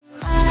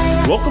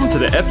Welcome to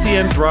the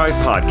FDN Thrive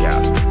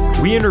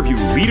podcast. We interview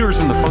leaders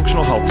in the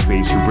functional health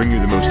space who bring you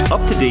the most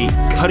up-to-date,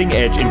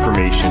 cutting-edge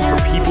information for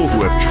people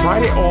who have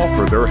tried it all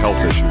for their health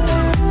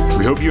issues.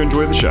 We hope you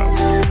enjoy the show.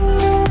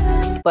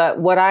 But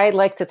what I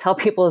like to tell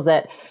people is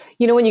that,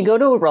 when you go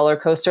to a roller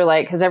coaster,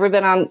 has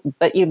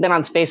you've been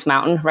on Space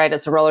Mountain, right?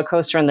 It's a roller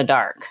coaster in the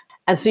dark.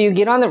 And so you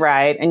get on the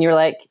ride and you're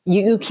like,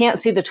 you can't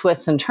see the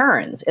twists and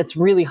turns. It's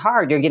really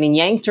hard. You're getting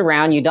yanked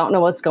around. You don't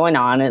know what's going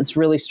on. And it's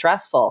really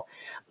stressful.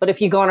 But if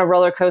you go on a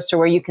roller coaster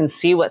where you can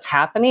see what's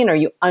happening or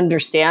you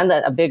understand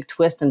that a big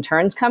twist and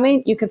turn's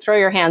coming, you can throw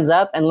your hands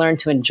up and learn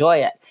to enjoy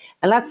it.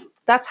 And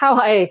that's how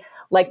I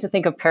like to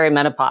think of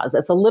perimenopause.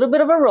 It's a little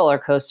bit of a roller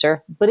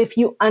coaster, but if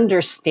you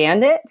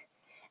understand it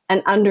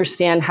and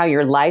understand how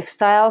your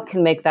lifestyle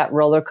can make that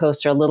roller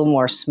coaster a little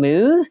more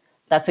smooth,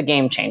 that's a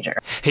game changer.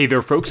 Hey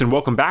there, folks, and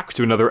welcome back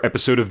to another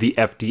episode of the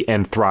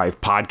FDN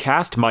Thrive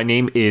podcast. My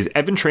name is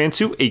Evan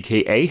Transu,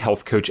 aka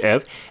Health Coach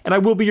Ev, and I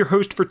will be your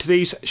host for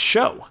today's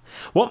show.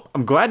 Well,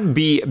 I'm glad to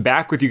be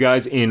back with you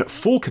guys in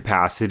full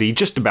capacity,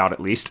 just about at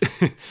least.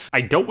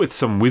 I dealt with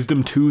some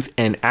wisdom tooth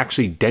and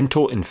actually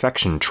dental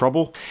infection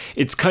trouble.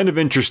 It's kind of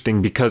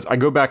interesting because I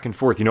go back and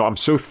forth. I'm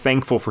so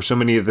thankful for so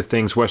many of the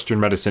things Western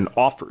medicine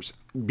offers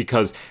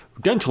because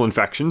dental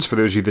infections, for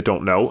those of you that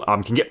don't know,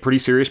 can get pretty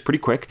serious pretty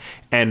quick,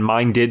 and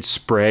mine did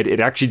spread. It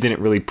actually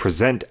didn't really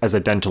present as a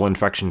dental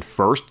infection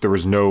first. There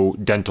was no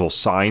dental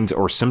signs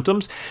or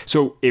symptoms,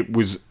 so it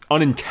was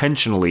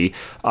unintentionally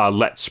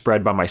let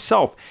spread by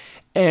myself.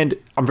 And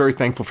I'm very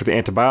thankful for the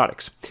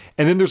antibiotics.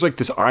 And then there's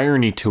this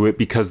irony to it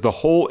because the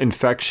whole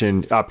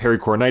infection,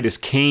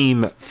 pericoronitis,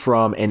 came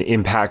from an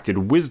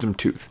impacted wisdom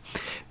tooth.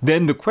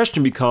 Then the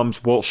question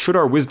becomes, well, should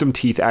our wisdom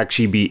teeth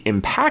actually be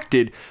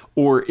impacted,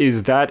 or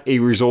is that a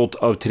result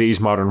of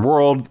today's modern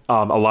world?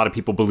 A lot of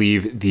people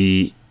believe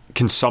the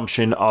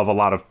consumption of a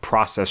lot of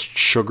processed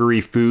sugary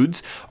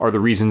foods are the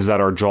reasons that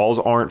our jaws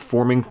aren't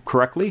forming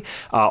correctly.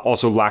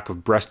 Also lack of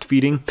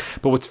breastfeeding.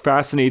 But what's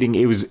fascinating,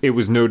 it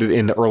was noted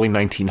in the early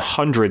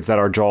 1900s that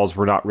our jaws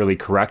were not really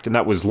correct. And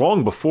that was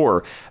long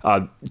before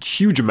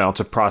huge amounts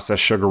of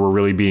processed sugar were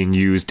really being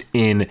used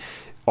in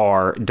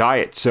our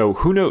diet. So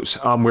who knows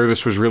where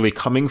this was really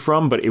coming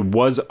from, but it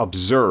was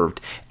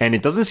observed and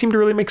it doesn't seem to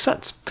really make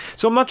sense.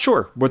 So I'm not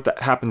sure what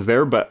that happens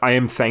there, but I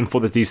am thankful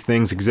that these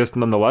things exist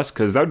nonetheless,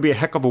 because that would be a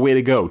heck of a way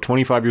to go.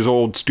 25 years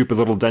old, stupid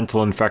little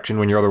dental infection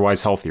when you're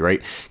otherwise healthy,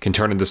 right? Can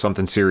turn into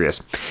something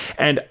serious.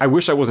 And I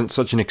wish I wasn't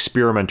such an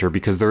experimenter,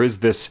 because there is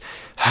this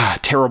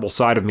terrible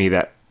side of me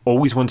that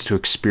always wants to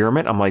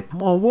experiment. I'm like,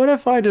 well, what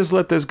if I just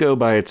let this go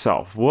by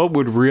itself? What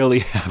would really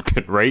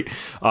happen, right?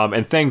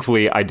 And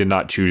thankfully, I did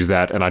not choose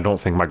that, and I don't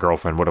think my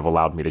girlfriend would have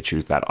allowed me to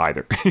choose that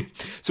either.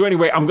 So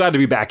anyway, I'm glad to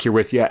be back here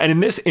with you. And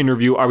in this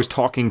interview, I was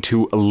talking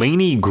to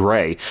Laini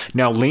Gray.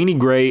 Now, Laini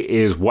Gray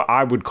is what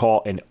I would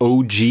call an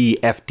OG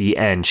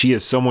FDN. She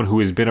is someone who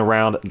has been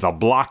around the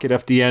block at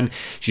FDN.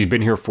 She's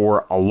been here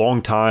for a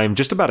long time,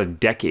 just about a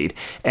decade.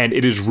 And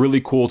it is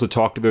really cool to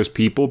talk to those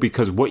people,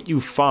 because what you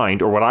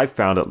find, or what I've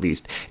found at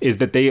least, is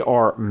that they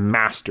are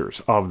masters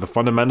of the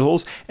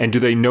fundamentals. And do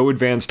they know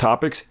advanced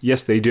topics?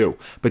 Yes, they do.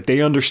 But they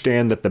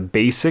understand that the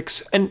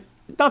basics, and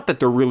not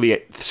that they're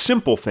really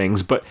simple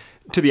things, but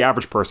to the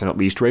average person at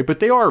least, right?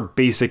 But they are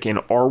basic in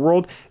our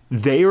world.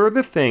 They are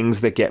the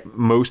things that get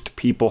most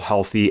people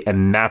healthy,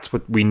 and that's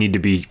what we need to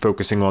be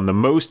focusing on the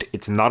most.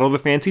 It's not all the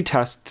fancy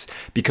tests,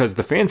 because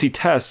the fancy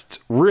tests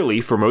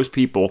really, for most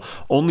people,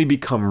 only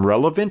become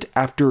relevant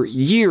after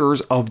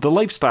years of the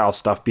lifestyle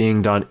stuff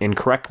being done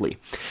incorrectly.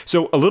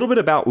 So a little bit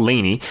about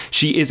Laini.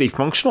 She is a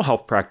functional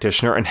health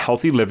practitioner and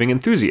healthy living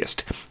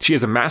enthusiast. She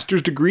has a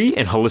master's degree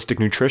in holistic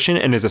nutrition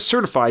and is a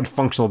certified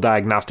functional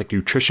diagnostic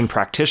nutrition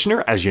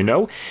practitioner, as you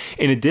know.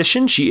 In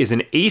addition, she is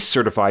an ACE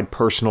certified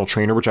personal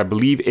trainer, which I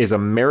believe is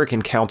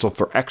American Council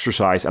for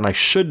Exercise, and I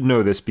should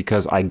know this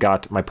because I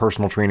got my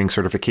personal training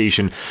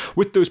certification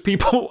with those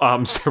people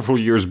several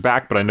years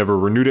back, but I never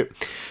renewed it.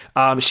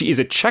 She is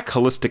a CHEK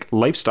holistic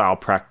lifestyle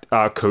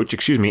coach,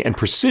 and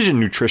precision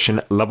nutrition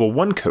level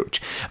 1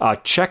 coach.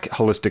 CHEK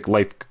holistic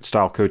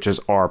lifestyle coaches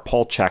are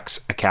Paul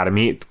Chek's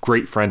academy.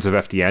 Great friends of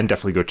FDN.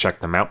 Definitely go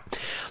check them out.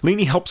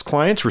 Laini helps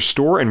clients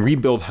restore and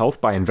rebuild health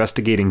by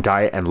investigating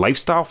diet and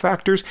lifestyle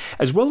factors,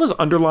 as well as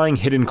underlying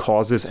hidden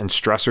causes and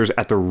stressors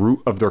at the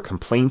root of their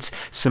complaints,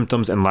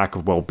 symptoms, and lack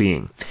of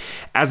well-being.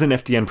 As an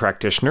FDN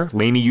practitioner,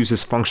 Laini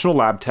uses functional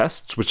lab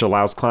tests, which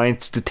allows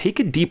clients to take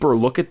a deeper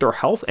look at their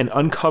health and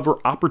uncover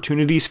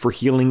opportunities for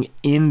healing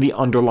in the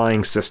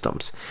underlying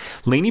systems.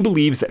 Laini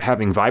believes that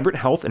having vibrant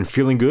health and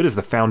feeling good is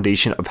the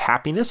foundation of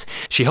happiness.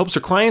 She helps her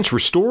clients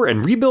restore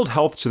and rebuild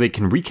health so they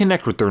can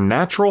reconnect with their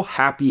natural,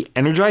 happy,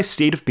 energized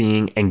state of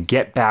being and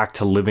get back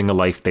to living a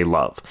life they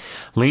love.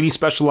 Laini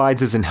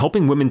specializes in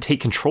helping women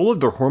take control of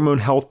their hormone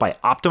health by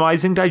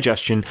optimizing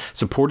digestion,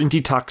 supporting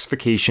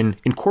detoxification,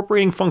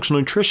 incorporating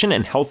functional nutrition,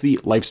 and healthy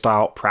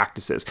lifestyle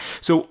practices.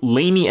 So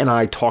Laini and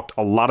I talked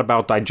a lot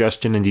about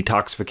digestion and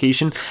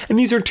detoxification, and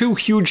these are two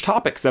huge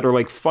topics that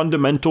are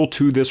fundamental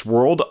to this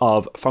world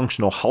of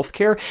functional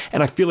healthcare,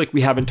 and I feel like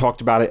we haven't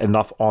talked about it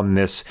enough on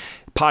this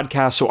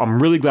podcast, so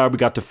I'm really glad we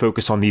got to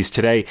focus on these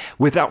today.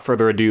 Without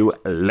further ado,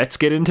 let's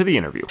get into the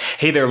interview.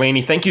 Hey there,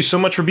 Laini. Thank you so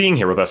much for being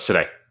here with us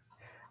today.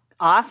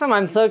 Awesome.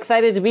 I'm so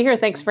excited to be here.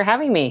 Thanks for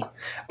having me.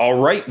 All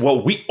right.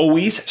 Well, we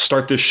always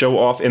start this show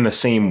off in the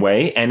same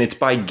way, and it's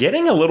by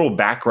getting a little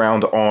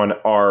background on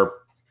our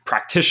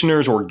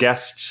practitioners or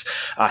guests'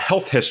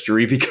 health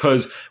history,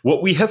 because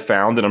what we have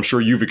found, and I'm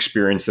sure you've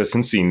experienced this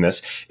and seen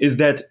this, is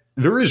that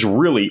there is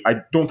really,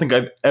 I don't think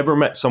I've ever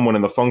met someone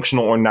in the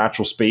functional or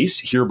natural space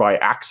here by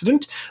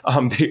accident.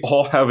 They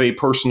all have a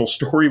personal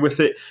story with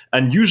it,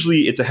 and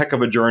usually it's a heck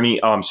of a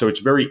journey. So it's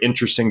very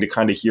interesting to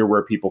kind of hear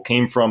where people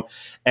came from,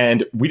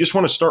 and we just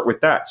want to start with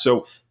that.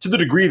 So to the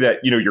degree that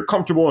you're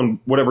comfortable in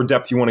whatever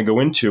depth you want to go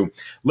into,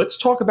 let's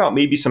talk about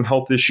maybe some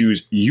health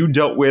issues you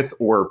dealt with,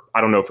 or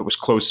I don't know if it was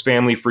close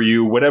family for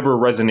you, whatever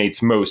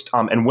resonates most.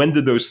 And when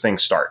did those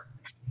things start?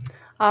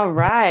 All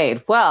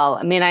right. Well,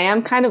 I mean, I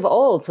am kind of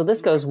old, so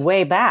this goes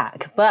way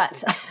back,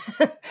 but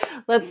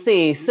let's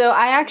see. So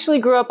I actually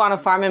grew up on a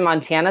farm in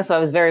Montana, so I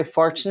was very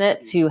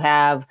fortunate to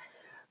have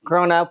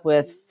grown up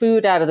with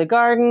food out of the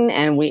garden,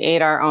 and we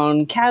ate our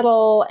own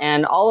cattle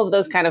and all of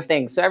those kind of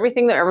things. So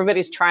everything that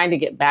everybody's trying to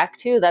get back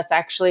to, that's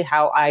actually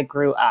how I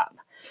grew up.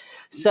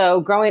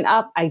 So growing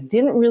up, I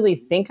didn't really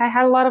think I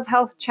had a lot of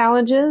health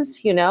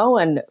challenges,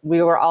 and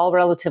we were all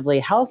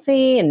relatively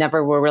healthy and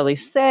never were really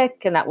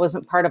sick. And that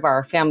wasn't part of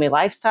our family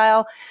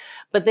lifestyle.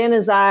 But then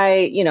as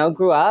I,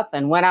 grew up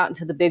and went out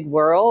into the big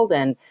world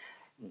and,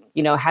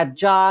 had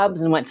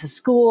jobs and went to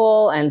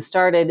school and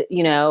started,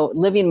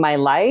 living my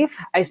life,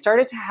 I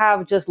started to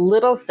have just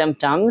little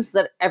symptoms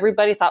that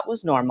everybody thought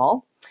was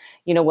normal.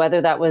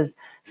 Whether that was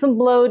some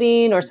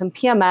bloating or some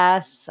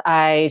PMS,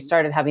 I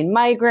started having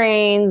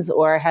migraines,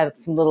 or I had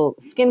some little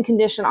skin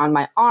condition on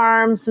my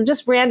arms, some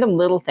just random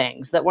little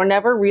things that were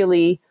never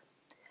really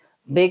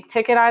big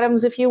ticket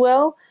items, if you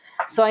will.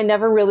 So I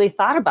never really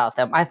thought about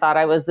them. I thought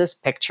I was this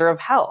picture of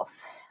health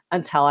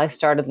until I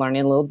started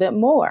learning a little bit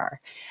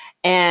more.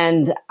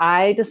 And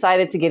I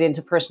decided to get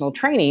into personal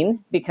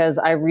training because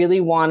I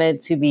really wanted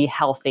to be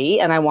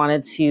healthy, and I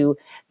wanted to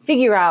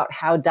figure out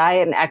how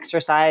diet and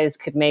exercise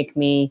could make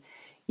me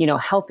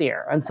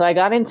healthier. And so I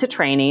got into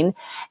training,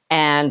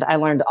 and I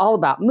learned all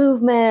about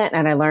movement,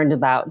 and I learned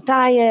about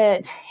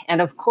diet.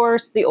 And of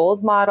course, the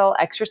old model,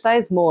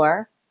 exercise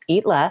more,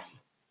 eat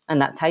less,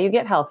 and that's how you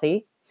get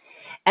healthy.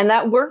 And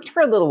that worked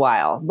for a little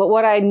while. But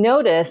what I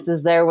noticed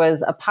is there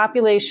was a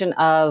population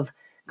of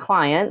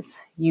clients,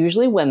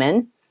 usually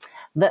women,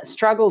 that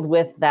struggled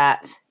with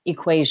that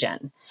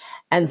equation.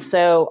 And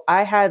so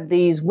I had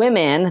these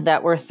women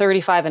that were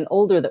 35 and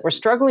older that were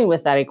struggling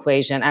with that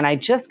equation, and I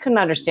just couldn't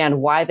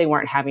understand why they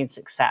weren't having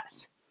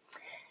success.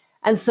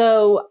 And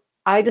so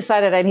I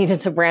decided I needed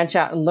to branch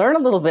out and learn a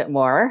little bit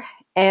more.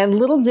 And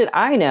little did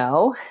I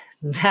know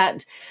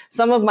that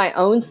some of my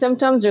own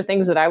symptoms or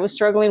things that I was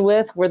struggling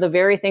with were the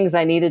very things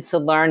I needed to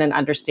learn and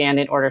understand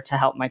in order to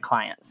help my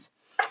clients.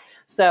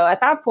 So at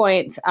that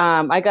point,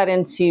 I got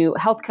into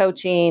health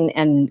coaching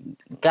and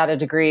got a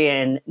degree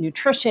in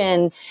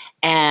nutrition,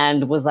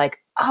 and was like,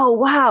 oh,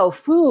 wow,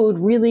 food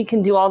really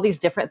can do all these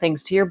different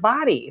things to your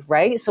body,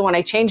 right? So when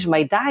I changed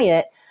my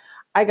diet,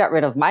 I got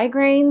rid of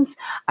migraines,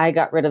 I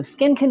got rid of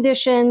skin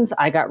conditions,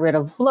 I got rid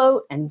of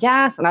bloat and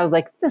gas, and I was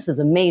like, this is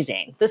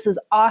amazing. This is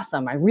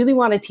awesome. I really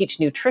want to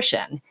teach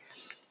nutrition.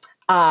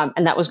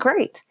 And that was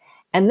great.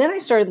 And then I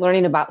started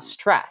learning about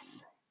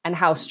stress and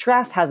how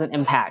stress has an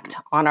impact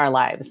on our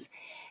lives.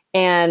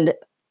 And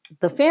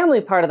the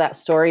family part of that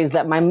story is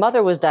that my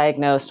mother was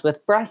diagnosed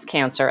with breast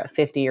cancer at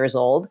 50 years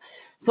old.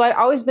 So I'd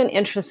always been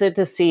interested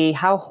to see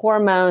how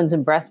hormones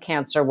and breast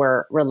cancer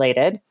were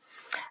related.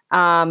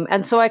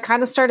 And so I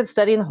kind of started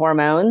studying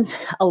hormones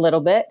a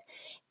little bit.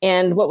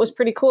 And what was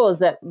pretty cool is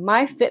that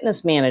my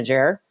fitness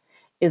manager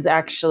is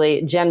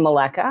actually Jen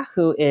Maleka,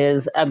 who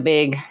is a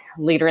big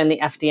leader in the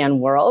FDN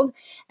world.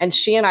 And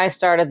she and I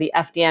started the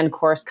FDN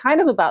course kind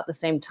of about the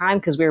same time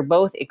because we were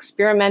both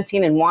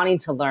experimenting and wanting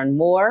to learn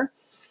more.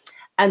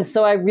 And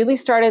so I really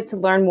started to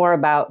learn more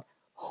about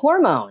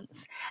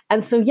hormones.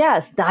 And so,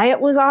 yes,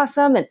 diet was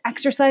awesome and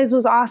exercise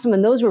was awesome.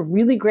 And those were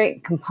really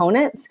great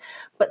components.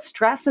 But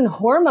stress and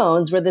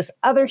hormones were this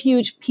other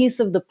huge piece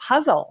of the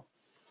puzzle.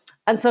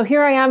 And so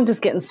here I am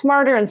just getting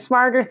smarter and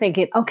smarter,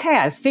 thinking, okay,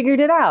 I've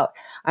figured it out.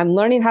 I'm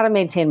learning how to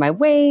maintain my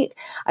weight.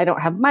 I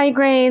don't have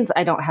migraines.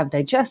 I don't have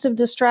digestive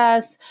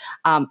distress.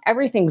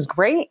 Everything's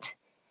great.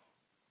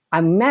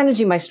 I'm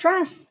managing my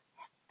stress.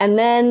 And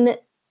then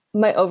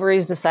my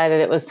ovaries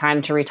decided it was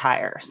time to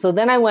retire. So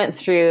then I went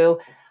through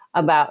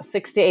about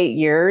 6 to 8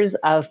 years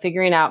of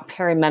figuring out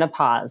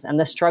perimenopause and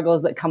the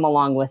struggles that come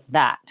along with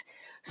that.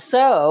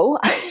 So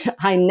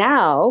I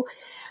now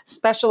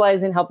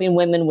specialize in helping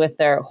women with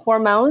their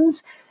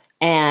hormones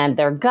and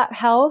their gut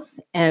health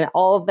and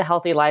all of the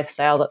healthy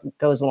lifestyle that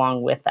goes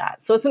along with that.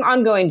 So it's an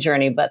ongoing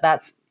journey, but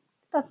that's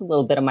a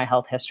little bit of my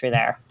health history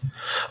there.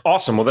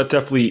 Awesome. Well, that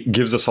definitely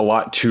gives us a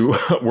lot to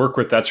work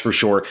with. That's for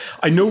sure.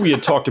 I know we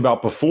had talked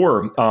about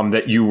before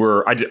that you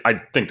were,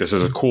 I think this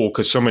is cool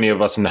because so many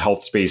of us in the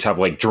health space have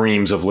like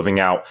dreams of living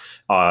out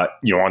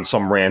on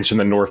some ranch in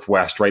the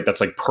Northwest, right?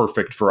 That's like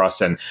perfect for us.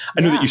 And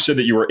I know that you said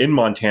that you were in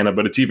Montana,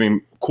 but it's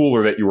even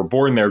cooler that you were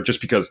born there, just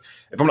because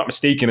if I'm not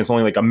mistaken, it's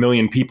only like 1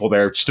 million people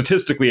there.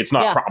 Statistically, it's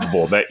not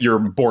probable that you're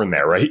born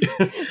there, right?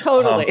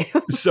 Totally.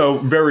 So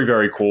very,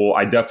 very cool.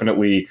 I've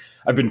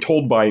been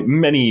told by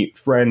many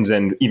friends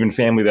and even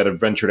family that have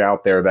ventured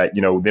out there that,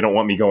 they don't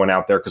want me going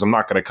out there because I'm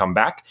not going to come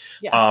back.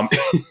 Yeah.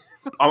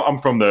 I'm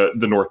from the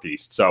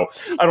Northeast, so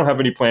I don't have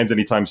any plans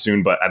anytime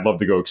soon, but I'd love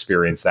to go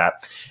experience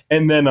that.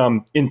 And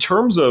then in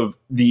terms of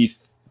the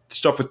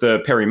stuff with the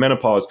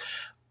perimenopause,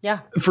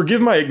 forgive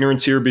my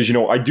ignorance here because,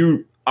 I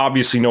do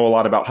obviously know a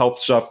lot about health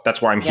stuff.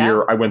 That's why I'm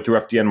here. I went through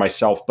FDN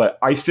myself, but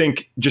I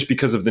think just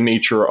because of the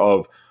nature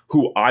of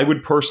who I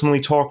would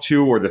personally talk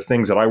to or the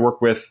things that I work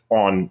with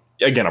on,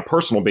 again, a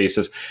personal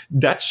basis,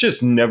 that's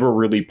just never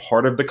really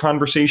part of the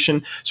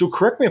conversation. So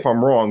correct me if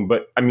I'm wrong,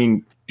 but I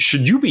mean,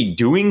 should you be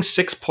doing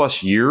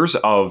 6+ years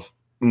of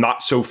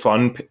not so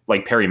fun,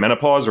 like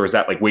perimenopause, or is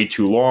that like way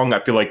too long? I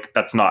feel like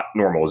that's not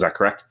normal. Is that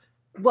correct?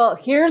 Well,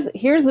 here's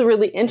the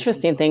really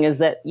interesting thing is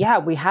that,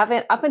 we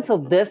haven't, up until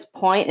this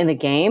point in the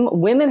game,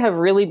 women have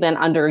really been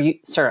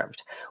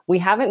underserved. We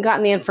haven't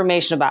gotten the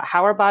information about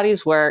how our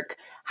bodies work,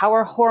 how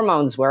our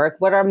hormones work,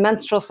 what our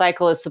menstrual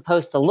cycle is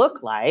supposed to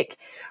look like,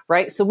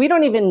 right? So we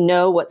don't even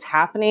know what's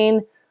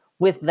happening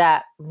with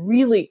that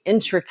really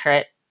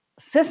intricate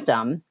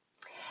system.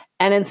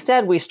 And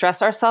instead, we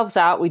stress ourselves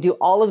out. We do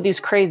all of these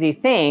crazy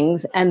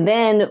things. And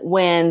then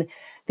when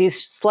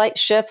these slight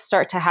shifts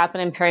start to happen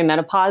in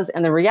perimenopause,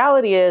 and the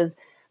reality is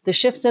the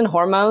shifts in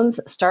hormones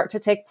start to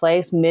take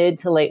place mid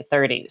to late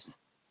 30s.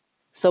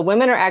 So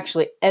women are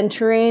actually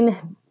entering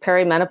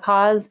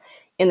perimenopause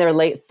in their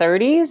late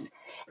 30s,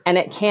 and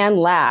it can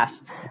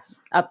last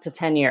up to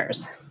 10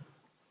 years.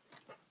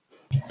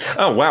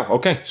 Oh, wow.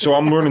 Okay. So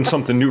I'm learning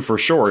something new for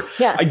sure.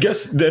 Yes. I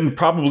guess then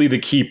probably the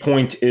key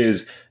point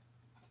is,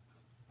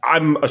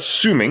 I'm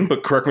assuming,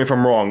 but correct me if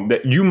I'm wrong,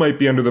 that you might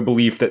be under the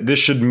belief that this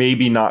should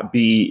maybe not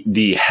be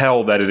the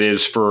hell that it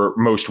is for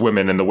most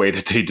women in the way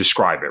that they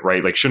describe it,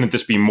 right? Like, shouldn't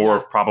this be more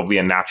of probably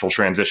a natural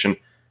transition?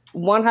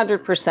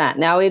 100%.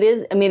 Now it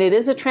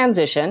is a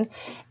transition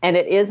and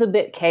it is a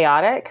bit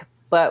chaotic,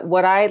 but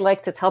what I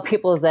like to tell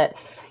people is that,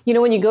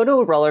 when you go to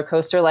a roller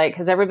coaster, like,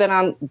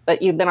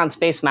 you've been on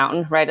Space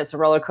Mountain, right? It's a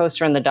roller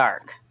coaster in the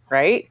dark,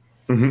 right?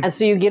 Mm-hmm. And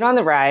so you get on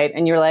the ride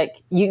and you're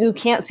like, you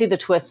can't see the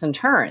twists and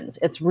turns.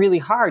 It's really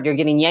hard. You're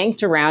getting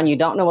yanked around. You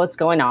don't know what's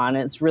going on.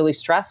 And it's really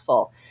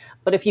stressful.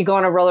 But if you go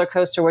on a roller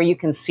coaster where you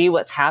can see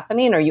what's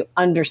happening, or you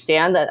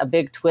understand that a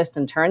big twist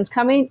and turn's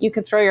coming, you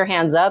can throw your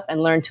hands up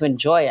and learn to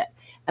enjoy it.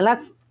 And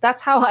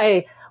that's how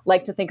I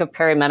like to think of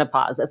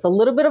perimenopause. It's a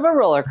little bit of a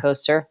roller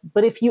coaster,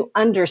 but if you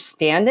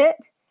understand it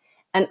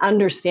and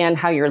understand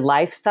how your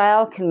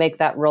lifestyle can make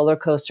that roller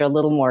coaster a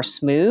little more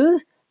smooth,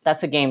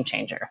 that's a game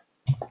changer.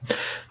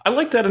 I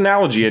like that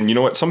analogy. And you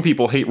know what? Some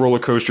people hate roller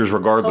coasters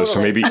regardless.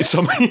 Totally.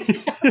 So maybe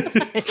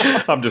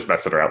I'm just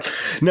messing around.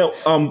 Now,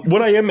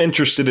 what I am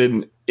interested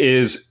in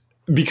is,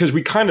 because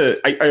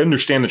I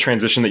understand the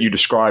transition that you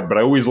described, but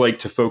I always like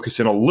to focus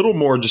in a little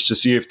more just to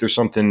see if there's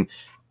something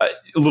a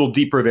little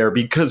deeper there.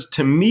 Because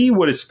to me,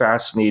 what is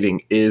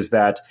fascinating is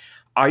that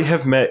I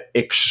have met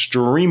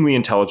extremely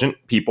intelligent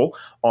people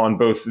on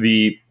both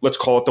the, let's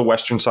call it the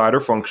Western side or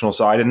functional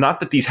side. And not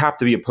that these have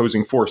to be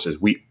opposing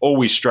forces. We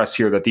always stress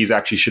here that these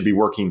actually should be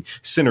working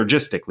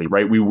synergistically,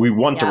 right? We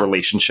want a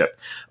relationship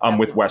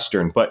with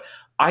Western. But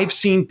I've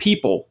seen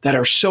people that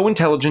are so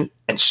intelligent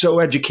and so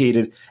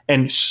educated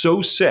and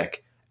so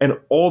sick, and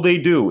all they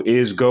do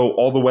is go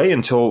all the way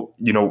until,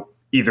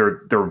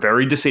 either they're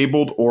very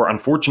disabled or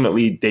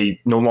unfortunately they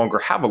no longer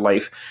have a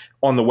life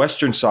on the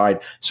Western side.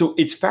 So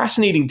it's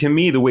fascinating to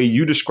me the way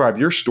you describe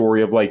your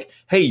story of like,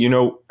 hey,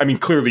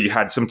 clearly you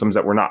had symptoms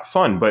that were not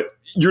fun, but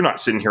you're not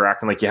sitting here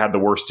acting like you had the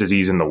worst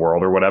disease in the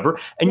world or whatever.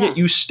 And yet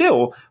you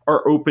still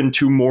are open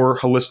to more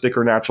holistic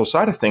or natural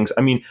side of things.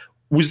 I mean,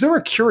 was there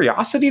a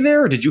curiosity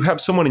there? Or did you have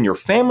someone in your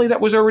family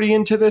that was already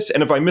into this?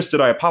 And if I missed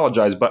it, I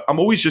apologize, but I'm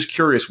always just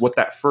curious what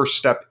that first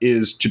step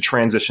is to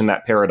transition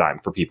that paradigm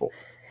for people.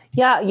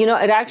 Yeah,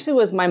 it actually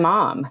was my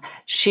mom.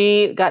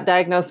 She got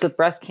diagnosed with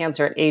breast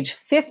cancer at age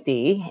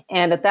 50.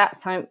 And at that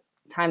time,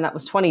 that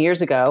was 20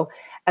 years ago,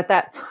 at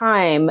that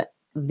time,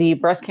 the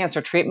breast cancer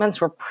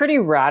treatments were pretty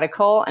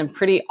radical and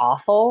pretty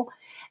awful.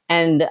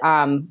 And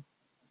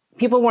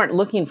people weren't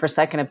looking for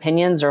second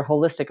opinions or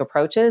holistic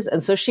approaches.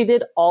 And so she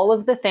did all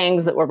of the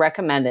things that were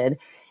recommended.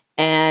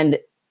 And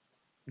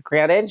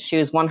granted, she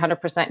was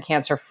 100%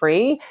 cancer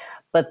free,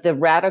 but the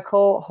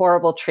radical,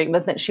 horrible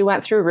treatment that she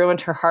went through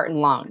ruined her heart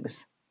and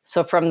lungs.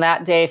 So from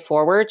that day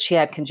forward, she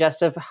had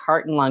congestive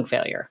heart and lung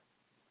failure.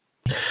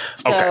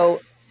 So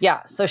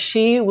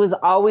she was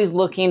always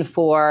looking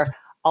for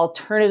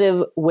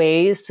alternative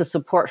ways to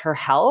support her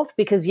health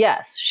because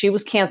yes, she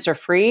was cancer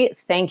free.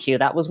 Thank you.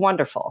 That was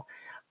wonderful.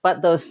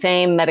 But those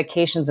same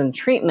medications and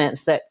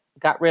treatments that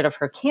got rid of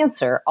her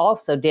cancer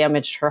also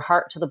damaged her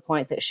heart to the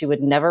point that she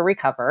would never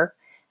recover,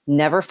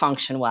 never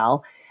function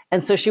well.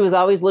 And so she was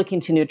always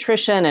looking to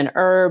nutrition and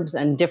herbs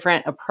and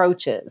different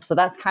approaches. So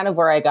that's kind of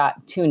where I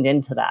got tuned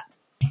into that.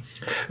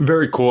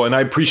 Very cool. And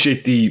I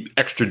appreciate the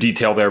extra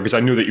detail there because I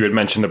knew that you had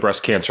mentioned the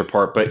breast cancer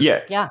part. But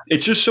yeah,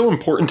 it's just so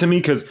important to me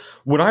because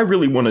what I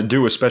really want to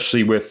do,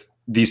 especially with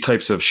these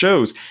types of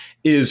shows,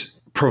 is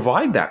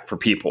provide that for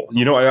people.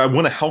 I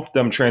want to help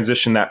them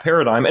transition that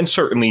paradigm. And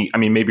certainly,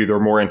 maybe they're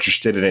more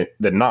interested in it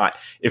than not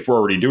if we're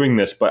already doing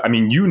this. But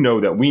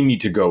that we need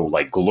to go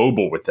like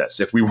global with this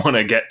if we want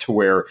to get to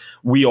where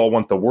we all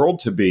want the world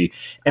to be.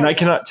 And I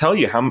cannot tell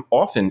you how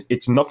often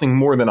it's nothing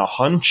more than a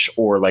hunch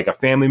or like a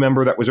family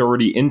member that was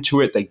already into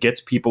it that gets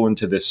people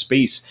into this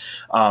space.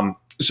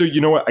 So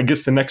you know what? I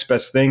guess the next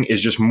best thing is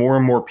just more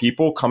and more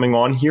people coming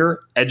on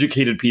here,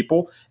 educated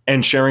people,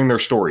 and sharing their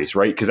stories,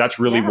 right? Because that's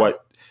really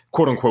what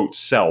quote unquote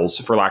sells,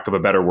 for lack of a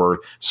better word,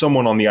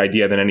 someone on the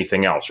idea than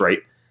anything else, right?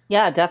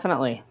 Yeah,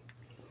 definitely.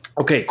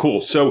 Okay, cool.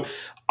 So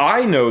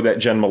I know that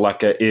Jen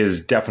Maleka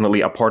is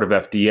definitely a part of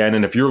FDN.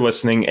 And if you're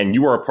listening and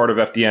you are a part of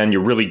FDN, you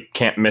really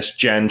can't miss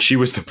Jen. She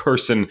was the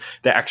person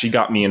that actually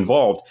got me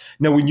involved.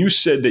 Now, when you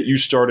said that you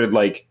started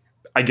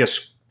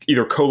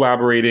either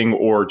collaborating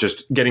or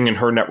just getting in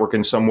her network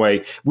in some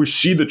way, was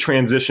she the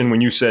transition when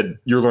you said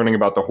you're learning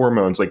about the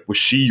hormones? Like, was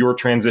she your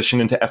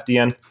transition into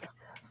FDN?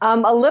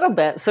 A little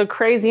bit. So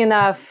crazy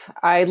enough,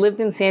 I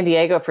lived in San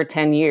Diego for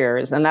 10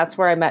 years, and that's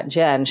where I met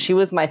Jen. She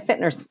was my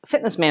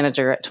fitness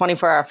manager at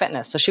 24 Hour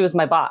Fitness. So she was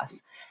my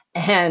boss.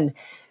 And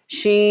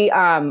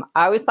I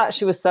always thought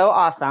she was so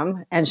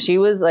awesome. And she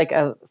was like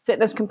a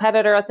fitness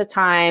competitor at the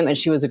time. And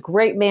she was a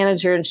great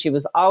manager. And she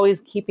was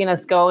always keeping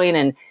us going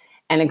and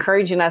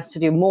encouraging us to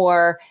do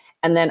more.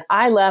 And then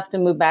I left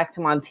and moved back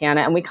to Montana.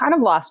 And we kind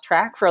of lost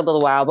track for a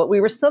little while, but we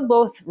were still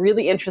both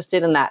really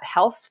interested in that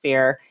health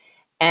sphere.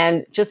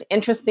 And just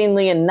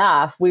interestingly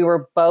enough, we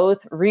were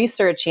both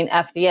researching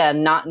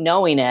FDN, not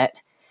knowing it.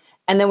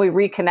 And then we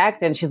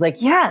reconnected and she's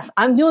like, yes,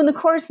 I'm doing the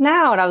course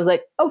now. And I was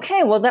like,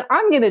 okay, well then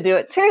I'm going to do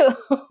it too.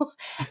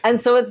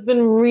 And so it's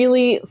been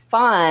really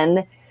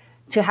fun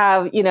to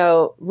have,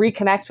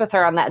 reconnect with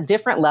her on that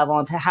different level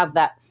and to have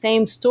that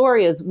same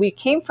story as we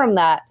came from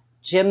that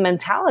gym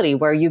mentality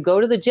where you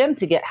go to the gym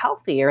to get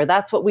healthier.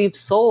 That's what we've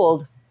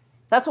sold.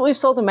 That's what we've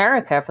sold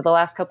America for the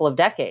last couple of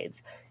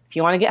decades. If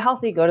you want to get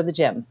healthy, go to the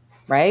gym.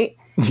 Right.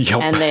 Yep.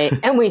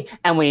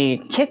 And we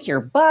kick your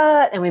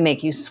butt and we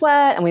make you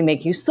sweat and we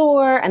make you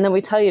sore. And then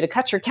we tell you to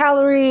cut your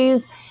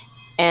calories.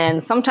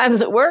 And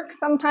sometimes it works,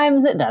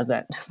 sometimes it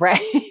doesn't. Right.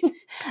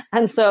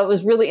 And so it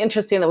was really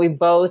interesting that we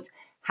both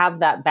have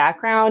that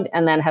background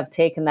and then have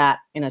taken that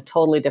in a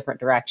totally different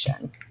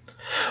direction.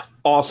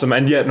 Awesome.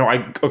 And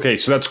okay,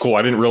 so that's cool.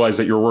 I didn't realize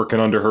that you were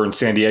working under her in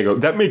San Diego.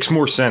 That makes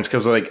more sense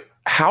because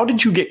how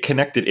did you get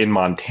connected in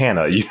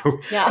Montana?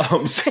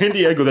 San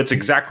Diego, that's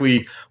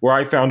exactly where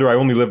I found her. I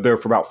only lived there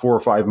for about 4 or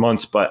 5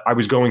 months, but I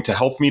was going to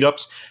health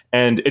meetups,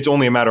 and it's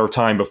only a matter of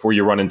time before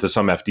you run into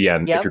some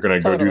FDN if you're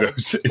going to go do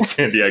those in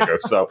San Diego.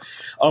 So,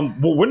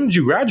 when did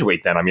you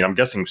graduate then? I'm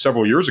guessing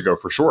several years ago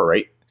for sure,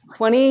 right?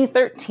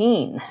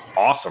 2013.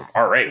 Awesome.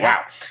 All right. Yeah.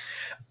 Wow.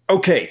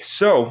 Okay.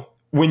 So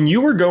when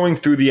you were going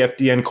through the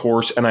FDN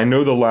course, and I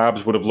know the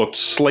labs would have looked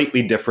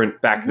slightly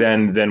different back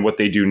then than what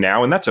they do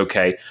now, and that's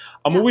okay.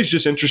 I'm always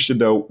just interested,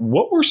 though,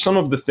 what were some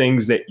of the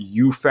things that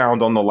you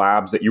found on the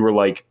labs that you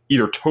were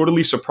either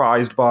totally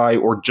surprised by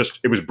or just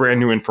it was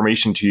brand new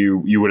information to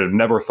you? You would have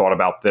never thought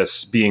about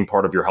this being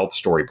part of your health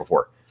story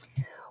before.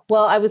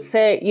 Well, I would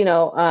say,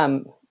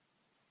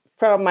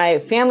 from my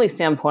family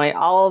standpoint,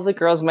 all of the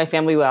girls in my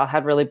family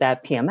had really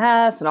bad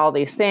PMS and all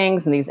these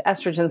things and these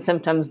estrogen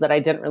symptoms that I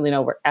didn't really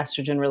know were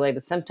estrogen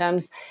related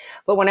symptoms.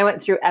 But when I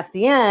went through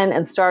FDN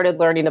and started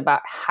learning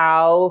about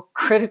how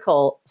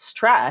critical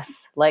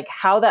stress, like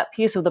how that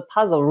piece of the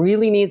puzzle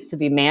really needs to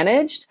be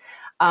managed.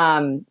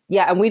 And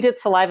we did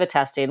saliva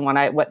testing when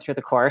I went through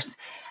the course.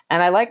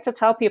 And I like to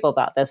tell people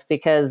about this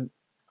because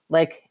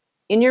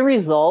in your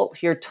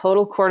result, your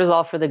total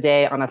cortisol for the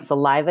day on a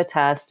saliva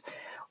test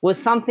was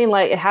something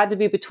it had to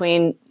be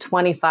between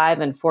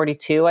 25 and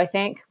 42, I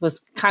think, was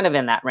kind of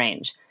in that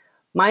range.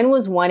 Mine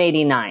was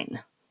 189.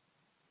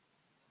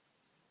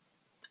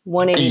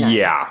 189.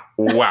 Yeah.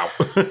 Wow.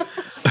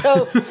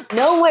 So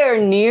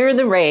nowhere near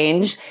the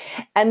range.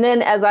 And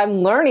then as I'm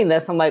learning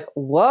this, I'm like,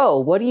 whoa,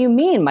 what do you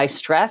mean? My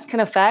stress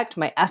can affect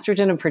my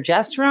estrogen and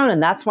progesterone.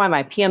 And that's why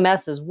my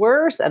PMS is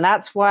worse. And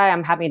that's why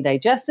I'm having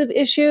digestive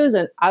issues.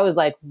 And I was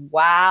like,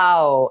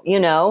 wow,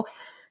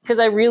 because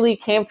I really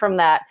came from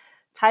that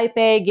type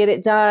A, get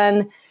it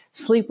done,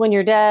 sleep when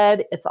you're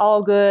dead, it's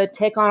all good,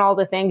 take on all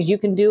the things, you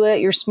can do it,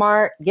 you're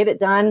smart, get it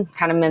done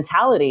kind of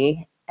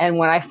mentality. And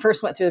when I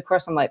first went through the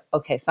course, I'm like,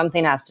 okay,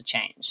 something has to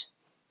change.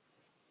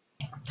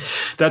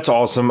 That's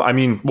awesome.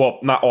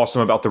 Not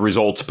awesome about the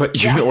results,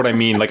 but you know what I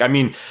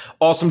mean?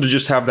 Awesome to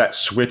just have that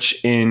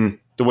switch in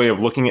the way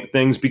of looking at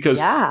things because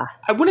I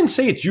wouldn't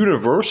say it's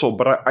universal,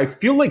 but I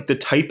feel like the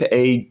type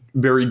A,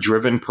 very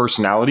driven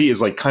personality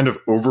is kind of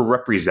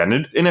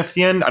overrepresented in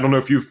FDN. I don't know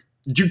if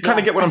do you kind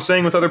of get what I'm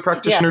saying with other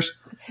practitioners?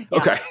 Yes.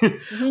 Okay.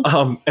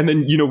 Mm-hmm. And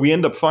then, we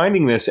end up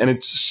finding this and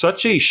it's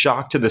such a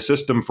shock to the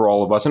system for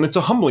all of us. And it's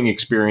a humbling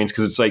experience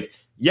because it's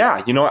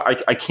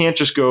I can't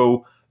just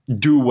go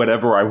do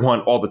whatever I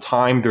want all the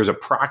time. There's a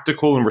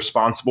practical and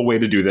responsible way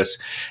to do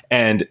this.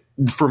 And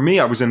for me,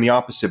 I was in the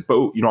opposite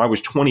boat. I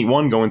was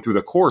 21 going through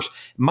the course.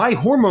 My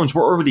hormones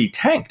were already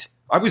tanked.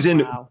 I was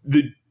in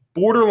the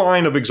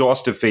borderline of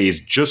exhaustive phase,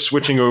 just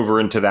switching over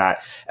into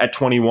that at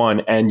 21.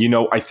 And,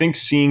 I think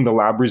seeing the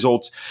lab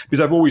results, because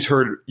I've always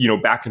heard,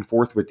 back and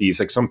forth with these,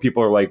 like some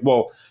people are like,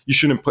 well, you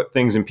shouldn't put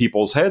things in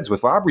people's heads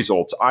with lab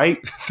results. I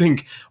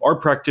think our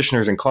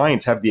practitioners and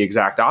clients have the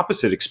exact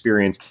opposite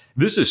experience.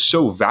 This is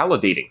so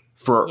validating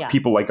for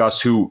people like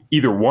us who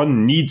either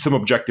one, need some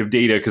objective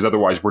data because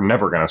otherwise we're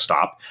never going to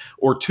stop,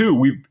 or two,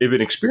 we've been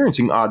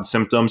experiencing odd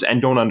symptoms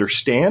and don't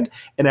understand.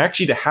 And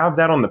actually to have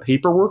that on the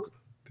paperwork,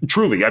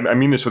 truly, I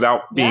mean this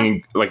without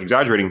being like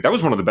exaggerating, that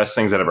was one of the best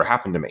things that ever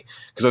happened to me.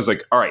 Because I was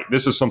like, all right,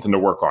 this is something to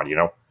work on,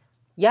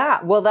 Yeah,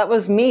 well, that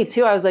was me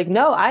too. I was like,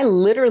 no, I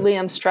literally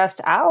am stressed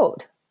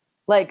out.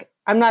 Like,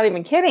 I'm not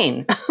even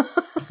kidding.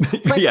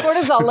 My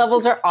cortisol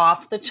levels are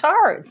off the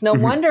charts. No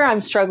wonder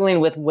I'm struggling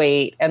with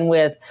weight and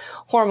with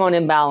hormone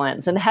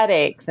imbalance and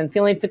headaches and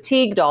feeling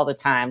fatigued all the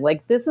time.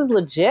 Like, this is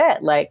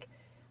legit. Like,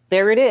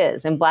 there it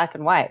is in black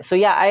and white. So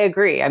yeah, I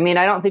agree. I mean,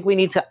 I don't think we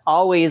need to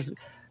always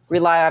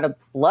rely on a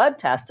blood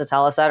test to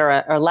tell us that, or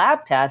a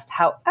lab test.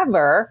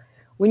 However,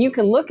 when you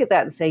can look at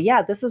that and say,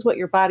 yeah, this is what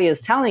your body is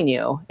telling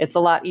you, it's a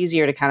lot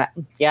easier to kind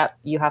of,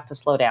 you have to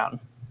slow down.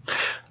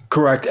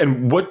 Correct.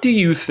 And what do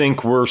you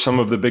think were some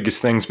of the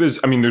biggest things? Because,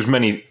 I mean, there's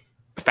many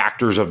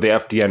factors of the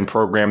FDN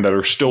program that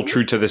are still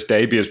true to this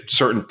day because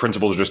certain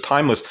principles are just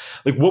timeless.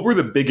 Like, what were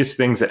the biggest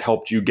things that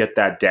helped you get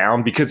that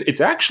down? Because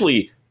it's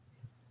actually,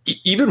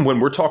 even when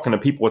we're talking to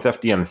people with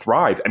FDN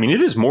Thrive, I mean,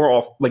 it is more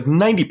off like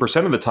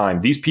 90% of the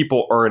time, these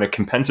people are in a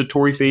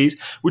compensatory phase,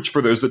 which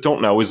for those that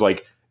don't know is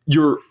like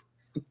your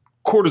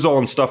cortisol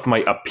and stuff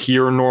might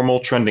appear normal,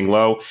 trending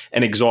low,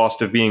 and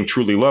exhaustive being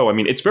truly low. I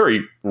mean, it's very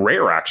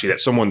rare actually that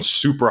someone's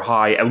super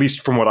high, at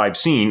least from what I've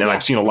seen. And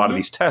I've seen a lot of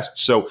these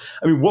tests. So,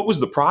 I mean, what was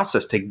the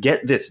process to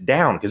get this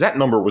down? Because that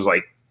number was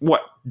like,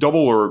 what, double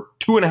or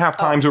 2.5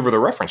 times over the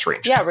reference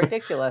range? Yeah,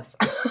 ridiculous.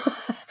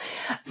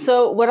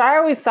 So what I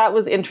always thought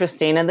was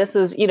interesting, and this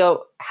is,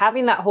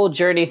 having that whole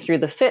journey through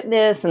the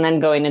fitness and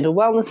then going into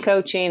wellness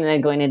coaching and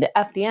then going into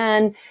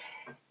FDN,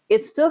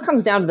 it still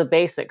comes down to the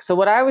basics. So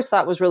what I always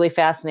thought was really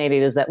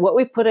fascinating is that what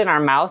we put in our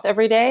mouth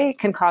every day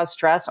can cause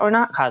stress or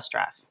not cause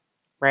stress,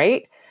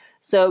 right?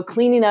 So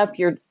cleaning up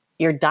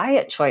your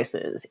diet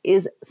choices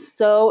is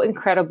so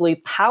incredibly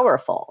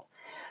powerful.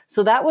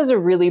 So that was a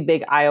really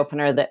big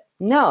eye-opener that,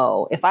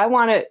 no, if I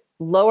want to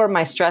lower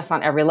my stress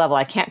on every level,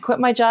 I can't quit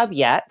my job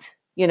yet.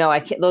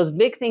 Those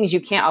big things you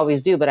can't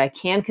always do, but I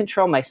can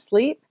control my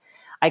sleep.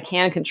 I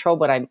can control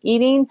what I'm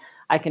eating.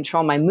 I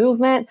control my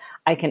movement.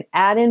 I can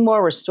add in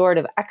more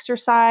restorative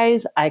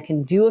exercise. I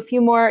can do a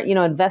few more,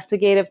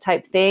 investigative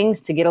type things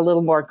to get a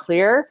little more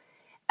clear.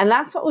 And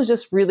that's what was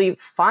just really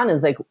fun,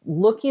 is like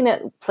looking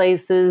at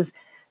places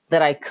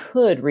that I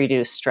could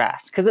reduce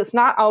stress. Because it's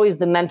not always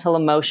the mental,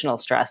 emotional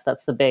stress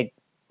that's the big,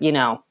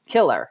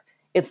 killer.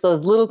 It's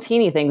those little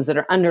teeny things that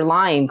are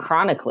underlying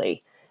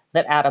chronically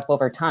that add up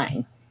over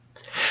time.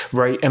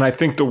 Right. And I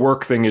think the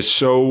work thing is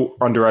so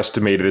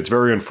underestimated. It's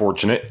very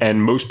unfortunate.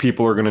 And most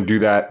people are going to do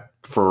that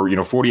for,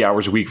 40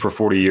 hours a week for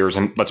 40 years.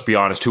 And let's be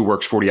honest, who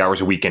works 40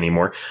 hours a week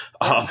anymore?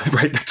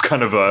 Right. That's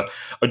kind of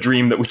a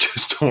dream that we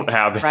just don't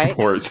have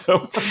anymore.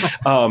 So,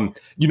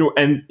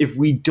 and if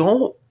we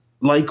don't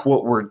like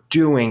what we're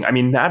doing, I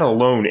mean, that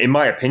alone, in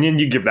my opinion,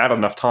 you give that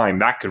enough time,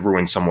 that could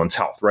ruin someone's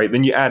health, right?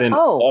 Then you add in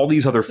all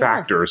these other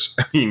factors.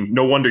 I mean,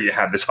 no wonder you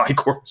have this high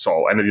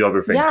cortisol and these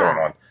other things going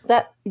on.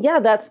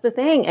 That's the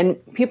thing. And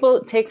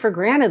people take for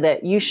granted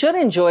that you should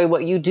enjoy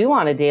what you do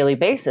on a daily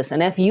basis.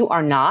 And if you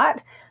are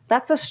not,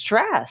 that's a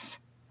stress.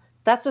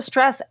 That's a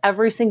stress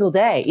every single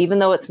day, even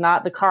though it's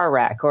not the car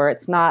wreck or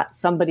it's not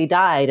somebody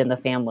died in the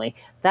family.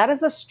 That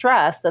is a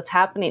stress that's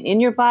happening in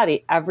your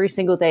body every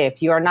single day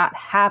if you are not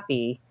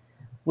happy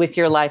with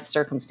your life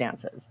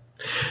circumstances.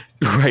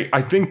 Right.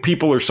 I think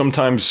people are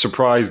sometimes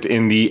surprised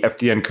in the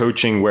FDN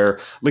coaching where,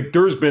 like,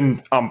 there's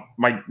been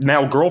my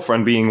now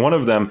girlfriend being one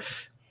of them.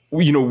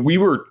 We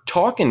were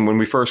talking when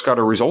we first got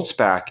our results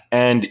back,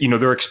 and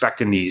they're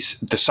expecting the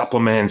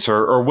supplements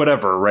or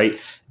whatever, right?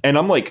 And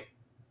I'm like,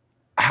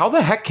 how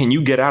the heck can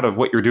you get out of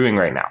what you're doing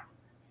right now?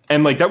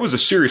 And like, that was a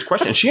serious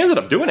question. And she ended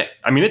up doing it.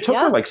 I mean, it took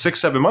her like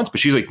 6-7 months, but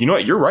she's like, you know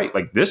what? You're right.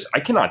 Like this,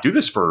 I cannot do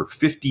this for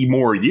 50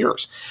 more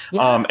years.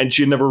 Yeah. And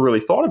she had never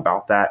really thought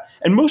about that.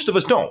 And most of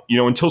us don't,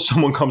 until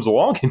someone comes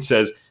along and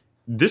says,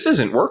 this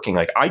isn't working.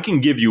 Like, I can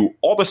give you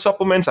all the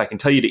supplements. I can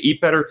tell you to eat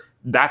better.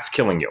 That's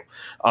killing you.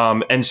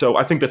 And so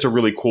I think that's a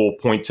really cool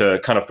point to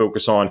kind of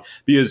focus on,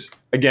 because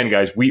again,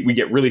 guys, we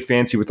get really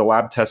fancy with the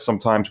lab tests.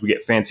 Sometimes we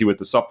get fancy with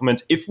the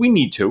supplements if we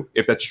need to,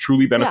 if that's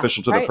truly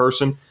beneficial to the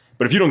person.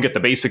 But if you don't get the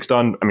basics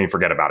done, I mean,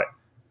 forget about it.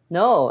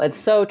 No, it's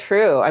so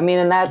true. I mean,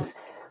 and that's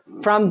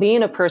from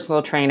being a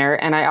personal trainer.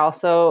 And I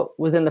also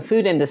was in the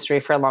food industry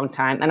for a long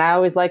time. And I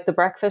always liked the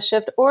breakfast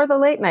shift or the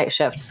late night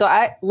shift. So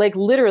I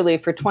literally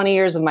for 20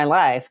 years of my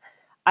life,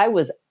 I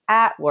was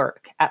at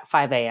work at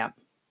 5 a.m.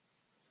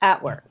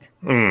 at work.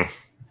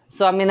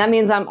 So, I mean, that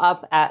means I'm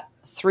up at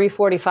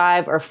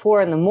 3:45 or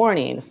 4 in the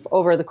morning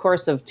over the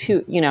course of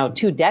 2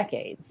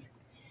 decades.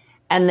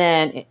 And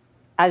then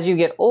as you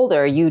get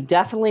older, you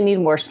definitely need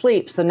more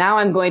sleep. So now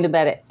I'm going to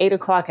bed at 8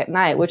 o'clock at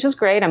night, which is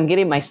great. I'm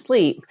getting my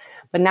sleep,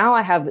 but now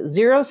I have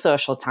zero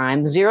social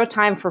time, zero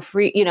time for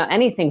free,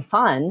 anything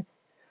fun,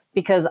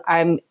 because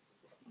I'm,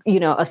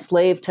 a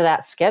slave to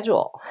that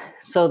schedule.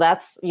 So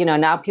that's,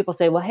 now people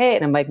say, well, hey,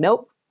 and I'm like,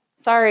 nope,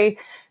 sorry.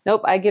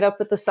 Nope. I get up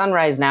with the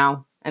sunrise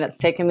now. And it's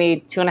taken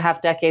me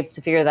 2.5 decades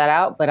to figure that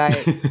out. But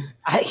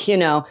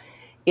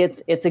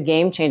it's a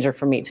game changer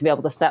for me to be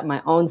able to set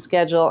my own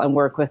schedule and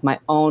work with my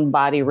own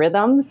body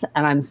rhythms.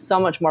 And I'm so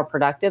much more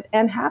productive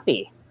and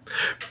happy.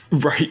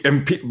 Right.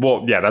 And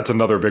that's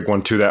another big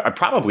one too that I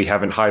probably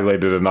haven't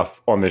highlighted enough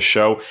on this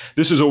show.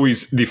 This is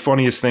always the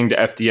funniest thing to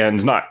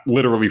FDNs, not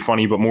literally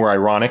funny, but more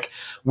ironic.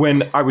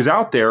 When I was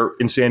out there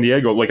in San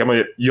Diego, like I'm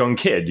a young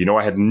kid,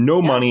 I had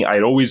no money. I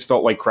had always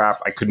felt like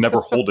crap. I could never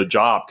hold a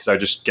job because I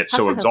just get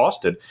so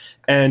exhausted.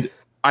 And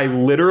I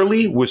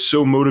literally was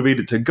so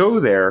motivated to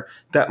go there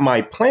that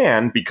my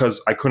plan,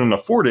 because I couldn't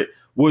afford it,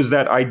 was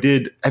that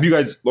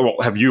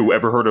have you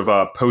ever heard of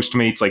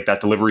Postmates, like that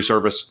delivery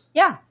service?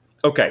 Yeah.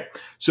 Okay,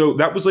 so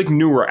that was like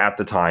newer at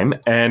the time.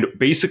 And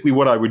basically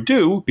what I would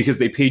do, because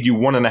they paid you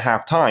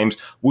 1.5 times,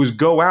 was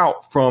go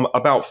out from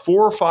about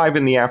 4 or 5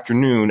 in the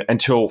afternoon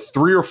until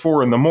 3 or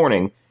 4 in the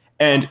morning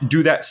and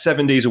do that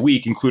 7 days a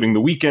week, including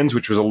the weekends,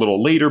 which was a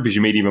little later because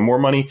you made even more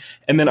money.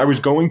 And then I was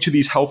going to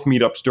these health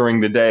meetups during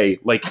the day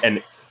like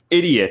an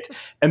idiot.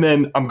 And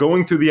then I'm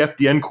going through the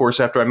FDN course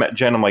after I met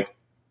Jen. I'm like,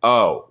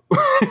 oh.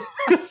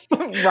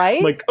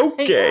 Right? Like,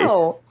 okay.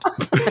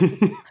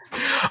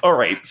 All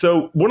right.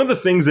 So one of the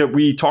things that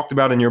we talked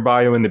about in your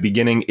bio in the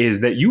beginning is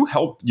that you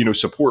help,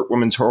 support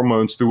women's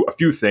hormones through a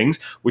few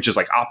things, which is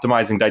like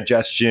optimizing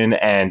digestion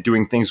and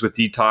doing things with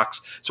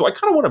detox. So I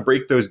kind of want to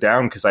break those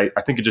down because I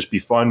think it'd just be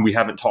fun. We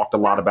haven't talked a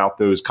lot about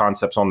those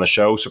concepts on the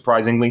show,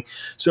 surprisingly.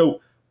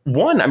 So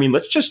one,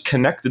 let's just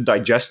connect the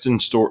digestion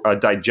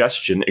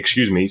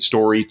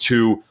story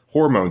to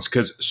hormones,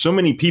 because so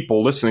many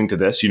people listening to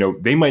this,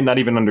 they might not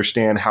even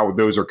understand how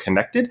those are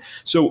connected.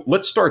 So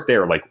let's start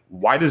there. Like,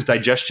 why does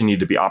digestion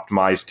need to be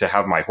optimized to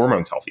have my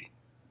hormones healthy?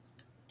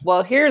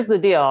 Well, here's the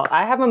deal.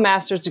 I have a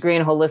master's degree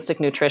in holistic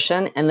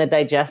nutrition, and the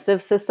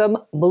digestive system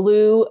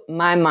blew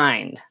my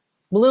mind.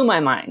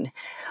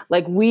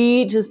 Like,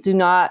 we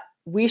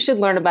should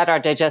learn about our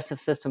digestive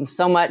system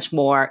so much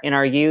more in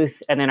our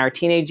youth and in our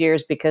teenage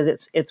years because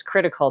it's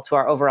critical to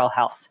our overall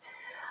health.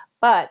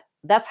 But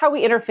that's how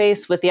we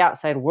interface with the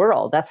outside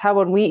world. That's how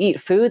when we eat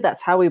food,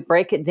 that's how we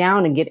break it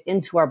down and get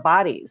into our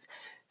bodies.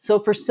 So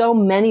for so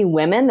many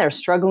women, they're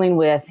struggling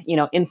with,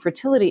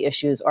 infertility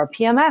issues or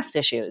PMS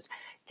issues.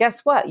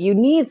 Guess what? You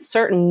need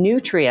certain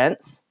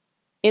nutrients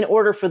in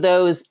order for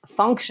those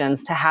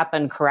functions to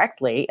happen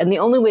correctly. And the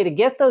only way to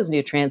get those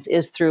nutrients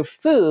is through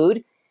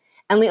food.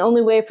 And the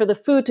only way for the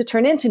food to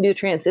turn into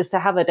nutrients is to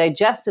have a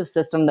digestive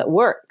system that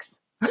works.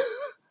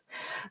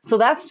 So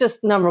that's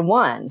just number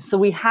one. So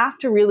we have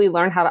to really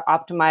learn how to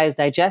optimize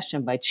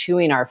digestion by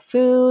chewing our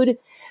food,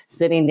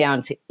 sitting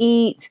down to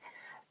eat,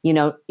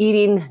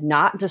 eating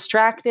not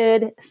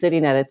distracted,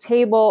 sitting at a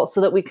table, so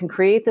that we can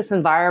create this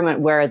environment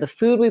where the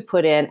food we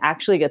put in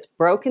actually gets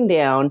broken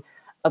down,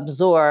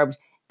 absorbed,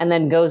 and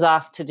then goes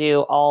off to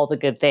do all the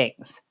good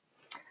things.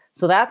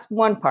 So that's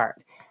one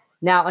part.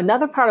 Now,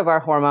 another part of our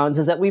hormones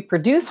is that we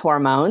produce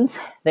hormones.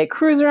 They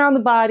cruise around the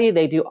body.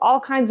 They do all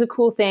kinds of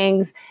cool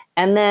things.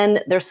 And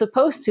then they're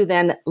supposed to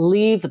then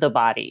leave the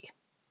body.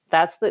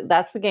 That's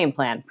the game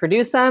plan.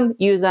 Produce them,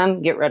 use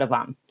them, get rid of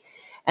them.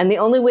 And the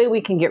only way we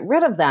can get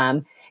rid of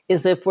them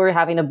is if we're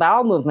having a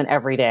bowel movement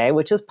every day,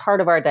 which is part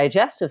of our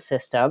digestive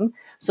system.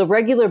 So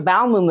regular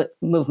bowel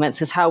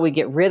movements is how we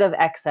get rid of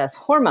excess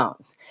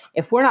hormones.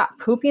 If we're not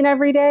pooping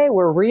every day,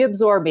 we're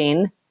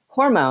reabsorbing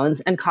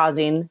hormones and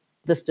causing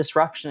this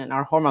disruption in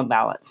our hormone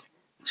balance.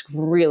 It's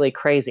really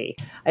crazy.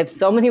 I have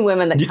so many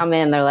women that come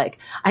in, they're like,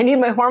 I need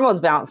my hormones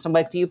balanced. I'm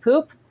like, do you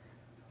poop?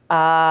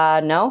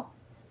 No.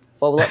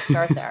 Well, let's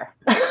start there.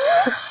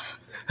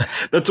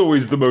 That's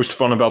always the most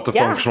fun about the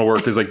functional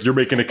work is like, you're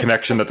making a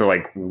connection that they're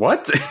like,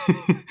 what?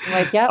 I'm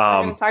like, yep,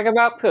 we're going to talk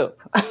about poop.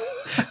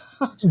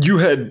 You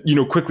had,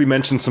 quickly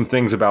mentioned some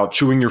things about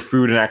chewing your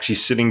food and actually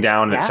sitting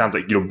down. And it sounds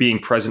like, being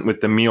present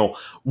with the meal.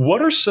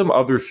 What are some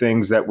other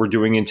things that we're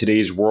doing in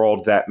today's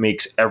world that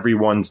makes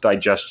everyone's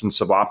digestion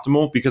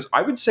suboptimal? Because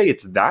I would say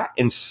it's that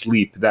and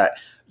sleep that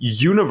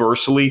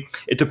universally,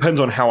 it depends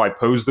on how I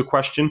pose the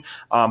question.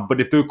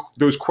 But if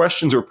those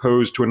questions are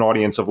posed to an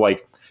audience of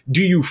like,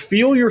 do you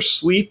feel your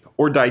sleep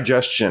or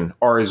digestion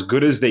are as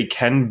good as they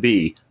can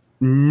be?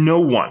 No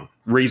one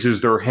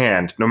raises their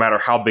hand, no matter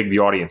how big the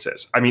audience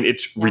is.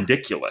 It's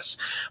ridiculous.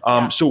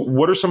 So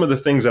what are some of the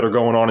things that are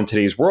going on in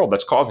today's world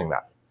that's causing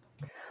that?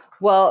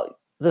 Well,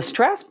 the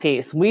stress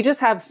piece, we just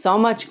have so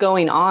much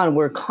going on.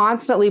 We're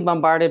constantly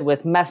bombarded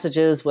with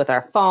messages, with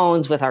our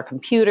phones, with our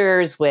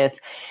computers, with,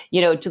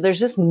 there's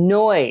just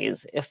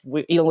noise.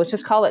 Let's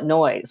just call it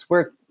noise.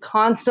 We're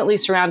constantly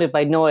surrounded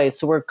by noise.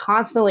 So we're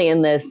constantly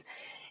in this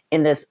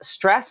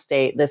stress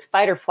state, this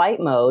fight or flight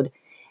mode.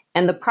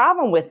 And the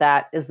problem with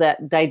that is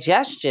that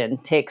digestion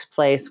takes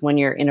place when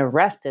you're in a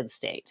rested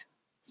state.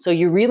 So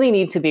you really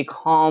need to be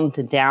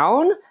calmed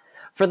down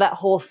for that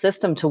whole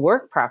system to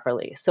work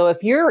properly. So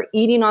if you're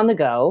eating on the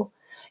go,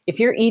 if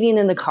you're eating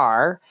in the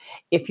car,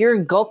 if you're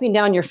gulping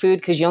down your food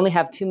because you only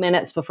have 2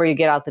 minutes before you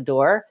get out the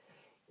door,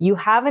 you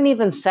haven't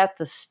even set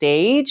the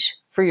stage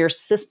for your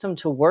system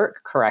to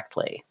work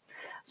correctly.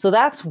 So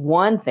that's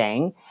one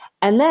thing.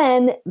 And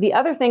then the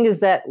other thing is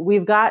that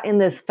we've got in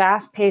this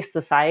fast-paced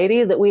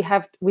society that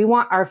we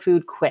want our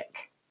food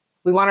quick.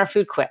 We want our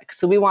food quick.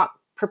 So we want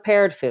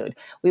prepared food.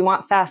 We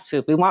want fast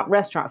food. We want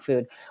restaurant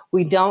food.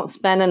 We don't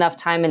spend enough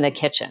time in the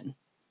kitchen.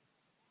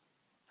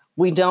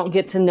 We don't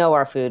get to know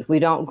our food. We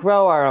don't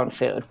grow our own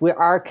food.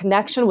 Our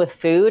connection with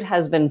food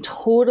has been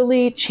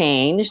totally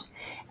changed.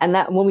 And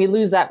that when we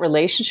lose that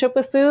relationship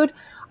with food,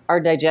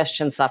 our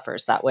digestion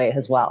suffers that way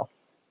as well.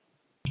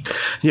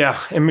 Yeah,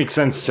 it makes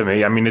sense to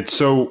me. I mean, it's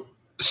so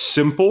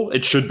simple.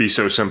 It should be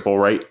so simple,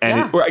 right?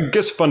 And I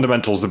guess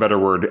fundamental is the better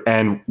word.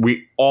 And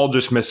we all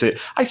just miss it.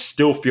 I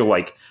still feel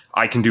like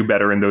I can do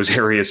better in those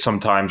areas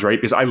sometimes, right?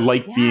 Because I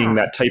like being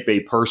that type A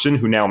person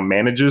who now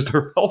manages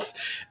their health.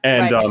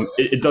 And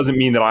it doesn't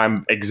mean that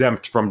I'm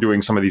exempt from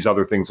doing some of these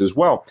other things as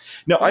well.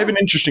 Now, I have an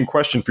interesting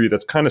question for you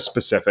that's kind of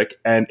specific.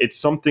 And it's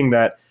something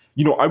that,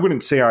 I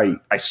wouldn't say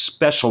I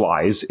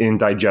specialize in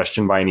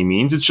digestion by any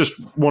means. It's just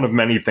one of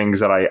many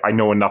things that I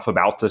know enough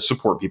about to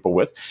support people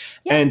with.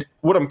 Yeah. And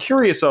what I'm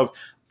curious of,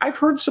 I've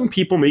heard some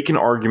people make an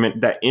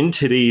argument that in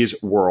today's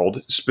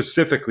world,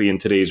 specifically in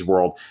today's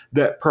world,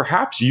 that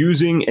perhaps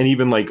using an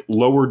even like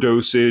lower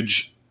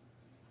dosage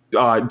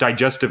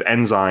digestive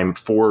enzyme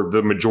for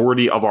the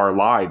majority of our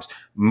lives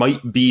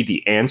might be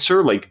the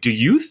answer. Like, do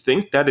you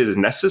think that is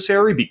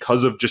necessary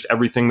because of just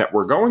everything that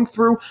we're going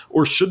through?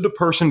 Or should the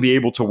person be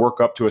able to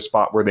work up to a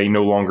spot where they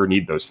no longer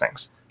need those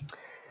things?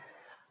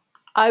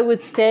 I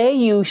would say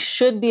you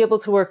should be able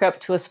to work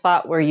up to a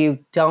spot where you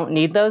don't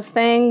need those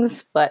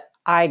things, but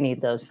I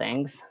need those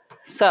things.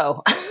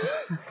 So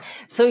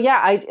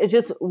yeah,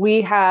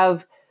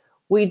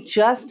 we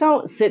just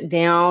don't sit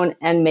down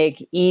and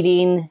make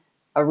eating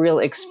a real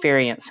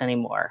experience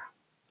anymore.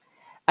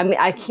 I mean,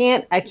 I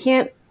can't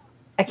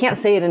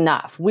say it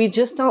enough. We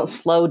just don't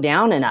slow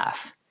down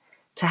enough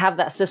to have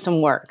that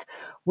system work.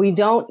 We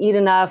don't eat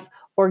enough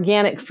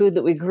organic food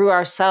that we grew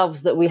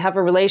ourselves, that we have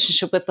a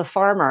relationship with the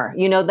farmer.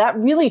 That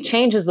really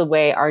changes the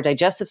way our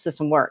digestive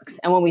system works.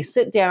 And when we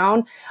sit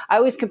down, I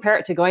always compare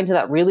it to going to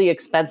that really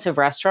expensive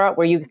restaurant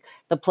where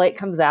the plate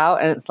comes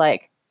out and it's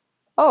like,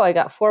 oh, I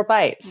got 4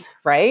 bites,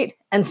 right?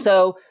 And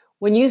so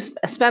when you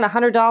spend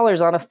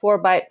 $100 on a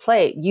 4-bite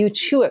plate, you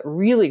chew it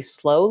really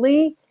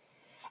slowly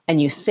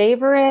and you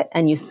savor it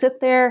and you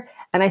sit there.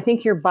 And I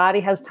think your body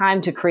has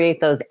time to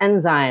create those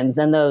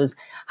enzymes and those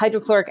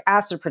hydrochloric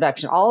acid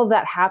production. All of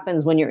that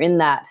happens when you're in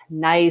that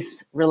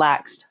nice,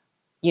 relaxed,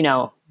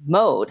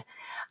 mode.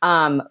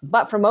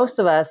 But for most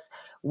of us,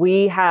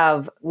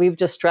 we've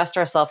just stressed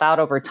ourselves out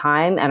over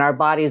time and our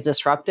body's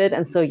disrupted.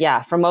 And so,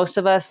 yeah, for most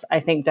of us,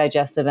 I think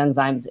digestive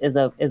enzymes is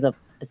a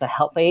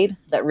help aid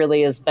that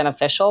really is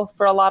beneficial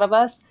for a lot of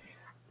us.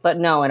 But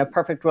no, in a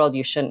perfect world,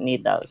 you shouldn't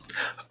need those.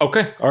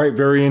 Okay. All right.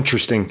 Very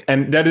interesting.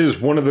 And that is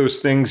one of those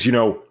things,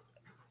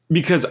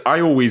 because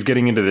I always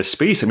getting into this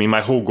space. I mean,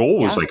 my whole goal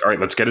was like, all right,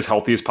 let's get as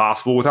healthy as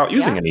possible without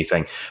using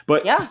anything.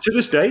 But to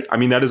this day, I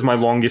mean, that is my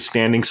longest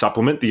standing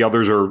supplement. The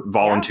others are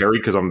voluntary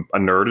because I'm a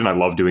nerd and I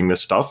love doing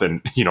this stuff. And,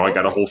 I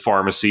got a whole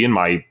pharmacy in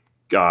my,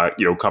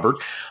 cupboard,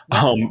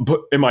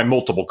 but in my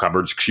multiple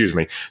cupboards, excuse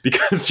me,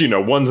 because,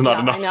 one's not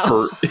enough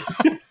for,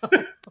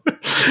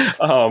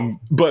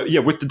 but yeah,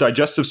 with the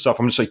digestive stuff,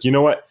 I'm just like, you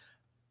know what?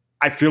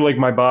 I feel like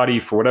my body,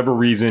 for whatever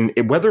reason,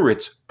 whether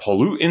it's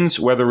pollutants,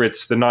 whether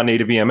it's the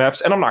non-native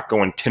EMFs, and I'm not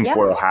going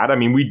tinfoil hat. I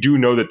mean, we do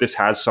know that this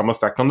has some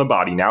effect on the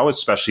body now,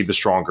 especially the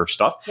stronger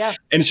stuff. Yeah.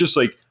 And it's just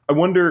like, I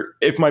wonder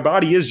if my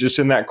body is just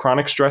in that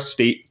chronic stress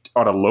state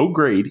on a low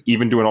grade,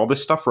 even doing all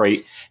this stuff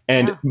right.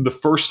 And the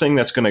first thing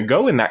that's going to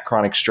go in that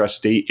chronic stress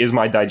state is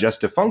my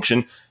digestive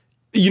function.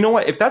 You know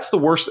what? If that's the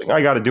worst thing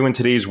I got to do in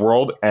today's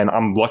world, and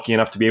I'm lucky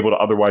enough to be able to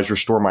otherwise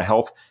restore my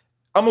health,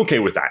 I'm okay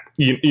with that.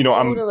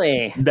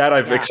 Totally.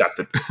 I've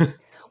accepted.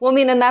 Well, I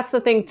mean, and that's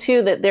the thing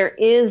too, that there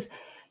is,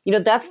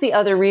 that's the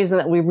other reason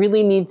that we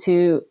really need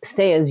to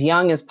stay as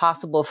young as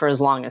possible for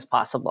as long as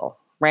possible,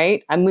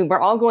 right? I mean,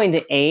 we're all going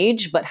to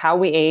age, but how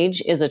we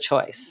age is a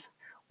choice.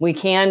 We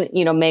can,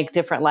 make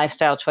different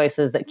lifestyle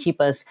choices that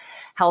keep us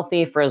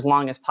healthy for as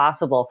long as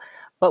possible.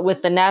 But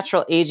with the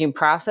natural aging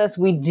process,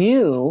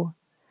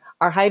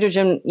 our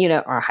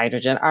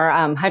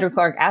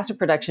hydrochloric acid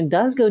production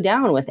does go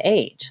down with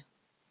age.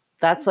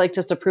 That's like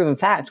just a proven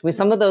fact.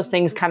 Some of those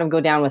things kind of go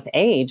down with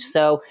age.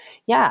 So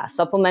yeah,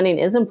 supplementing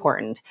is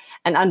important,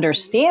 and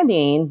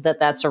understanding that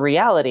that's a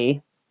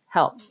reality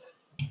helps.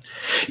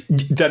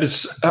 That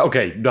is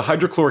okay. The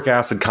hydrochloric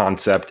acid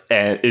concept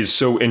is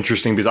so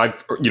interesting because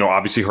I've,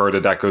 obviously heard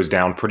that goes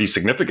down pretty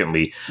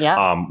significantly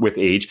with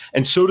age.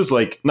 And so does,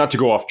 like, not to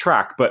go off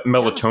track, but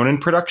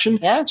melatonin production.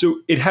 Yeah. So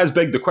it has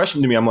begged the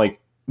question to me. I'm like,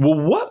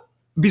 well,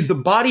 because the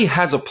body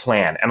has a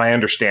plan, and I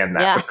understand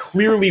that, Yeah. but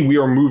clearly we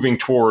are moving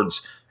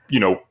towards,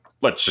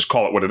 let's just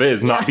call it what it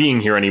is, not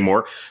being here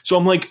anymore. So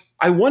I'm like,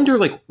 I wonder,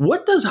 like,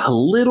 what does a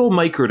little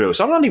microdose?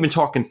 I'm not even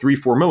talking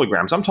 3-4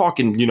 milligrams. I'm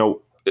talking,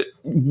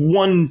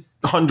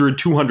 100,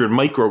 200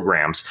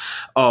 micrograms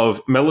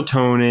of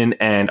melatonin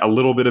and a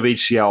little bit of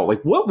HCl.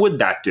 Like, what would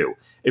that do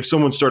if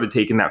someone started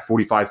taking that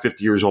 45,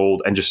 50 years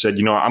old and just said,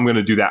 I'm going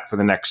to do that for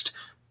the next,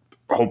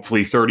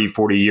 hopefully 30,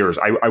 40 years.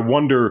 I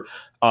wonder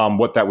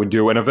what that would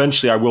do. And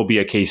eventually I will be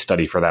a case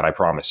study for that, I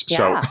promise.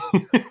 Yeah. So,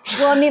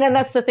 well, I mean, and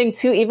that's the thing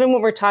too, even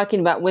when we're talking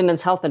about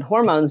women's health and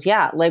hormones,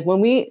 like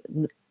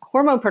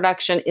hormone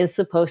production is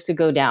supposed to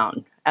go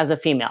down as a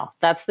female.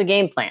 That's the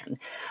game plan.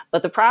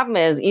 But the problem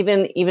is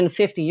even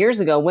 50 years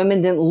ago,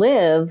 women didn't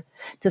live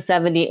to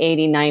 70,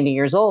 80, 90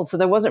 years old. So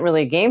there wasn't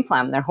really a game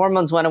plan. Their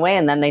hormones went away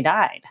and then they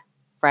died.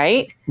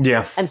 Right?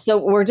 Yeah. And so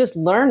we're just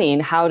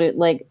learning how to,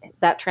 like,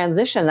 that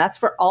transition. That's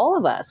for all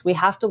of us. We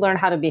have to learn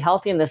how to be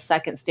healthy in the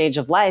second stage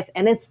of life.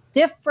 And it's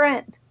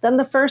different than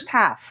the first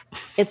half.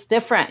 It's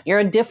different. You're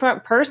a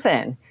different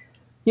person,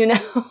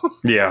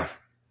 Yeah.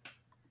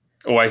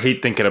 Oh, I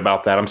hate thinking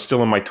about that. I'm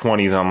still in my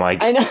 20s. I'm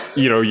like, I know.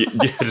 You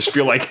just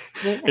feel like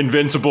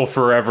invincible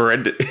forever.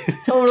 And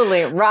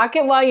Totally. Rock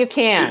it while you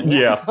can.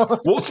 Yeah.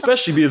 Well,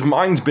 especially because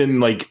mine's been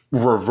like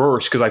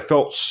reversed because I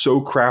felt so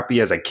crappy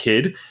as a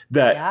kid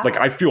that like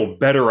I feel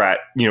better at,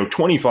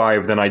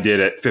 25 than I did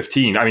at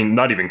 15. I mean,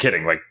 not even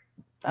kidding. Like,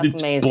 that's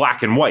it's amazing.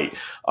 Black and white.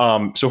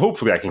 So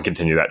hopefully I can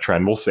continue that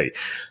trend. We'll see.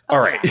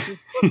 All right.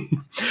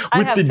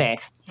 I have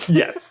faith.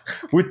 Yes.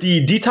 With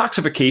the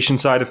detoxification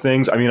side of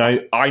things, I mean,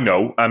 I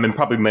know, and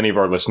probably many of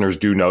our listeners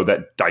do know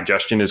that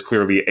digestion is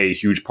clearly a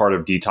huge part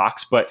of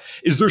detox, but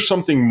is there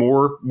something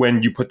more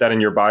when you put that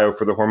in your bio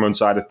for the hormone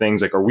side of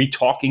things? Like, are we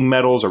talking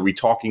metals? Are we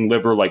talking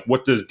liver? Like,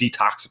 what does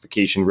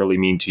detoxification really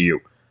mean to you?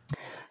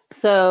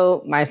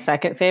 So my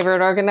second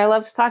favorite organ I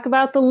love to talk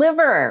about, the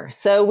liver.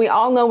 So we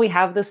all know we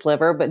have this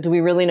liver, but do we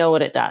really know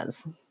what it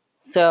does?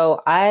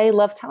 So I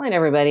love telling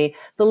everybody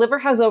the liver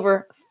has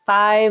over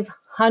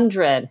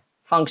 500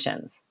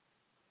 functions.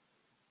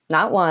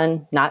 Not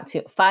one, not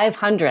two,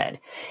 500.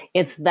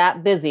 It's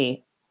that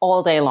busy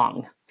all day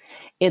long.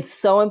 It's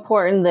so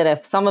important that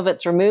if some of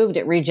it's removed,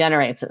 it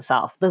regenerates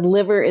itself. The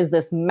liver is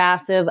this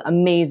massive,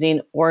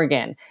 amazing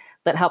organ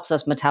that helps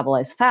us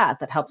metabolize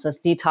fat, that helps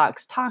us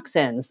detox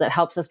toxins, that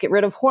helps us get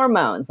rid of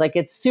hormones. Like,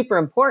 it's super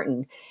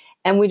important.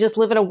 And we just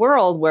live in a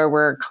world where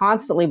we're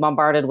constantly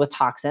bombarded with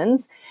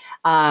toxins.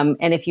 And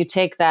if you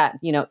take that,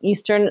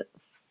 Eastern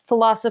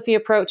philosophy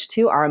approach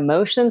too, our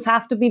emotions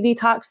have to be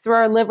detoxed through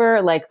our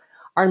liver. Like,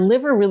 our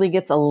liver really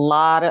has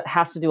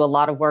to do a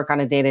lot of work on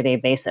a day-to-day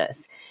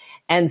basis.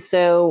 And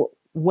so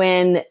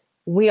when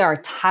we are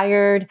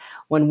tired,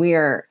 when we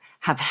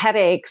have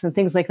headaches and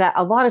things like that,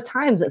 a lot of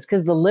times it's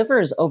because the liver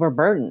is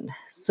overburdened.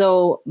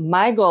 So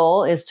my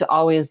goal is to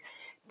always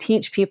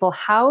teach people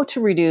how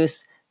to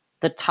reduce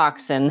the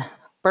toxin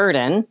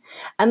burden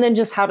and then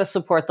just how to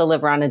support the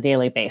liver on a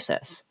daily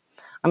basis.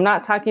 I'm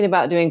not talking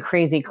about doing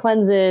crazy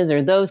cleanses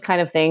or those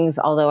kind of things,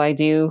 although I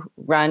do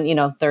run,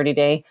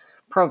 30-day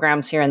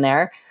programs here and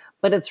there.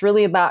 But it's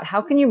really about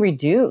how can you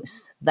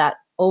reduce that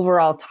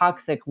overall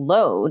toxic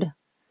load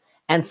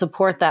and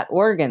support that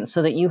organ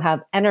so that you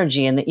have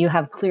energy and that you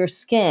have clear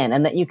skin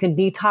and that you can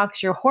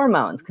detox your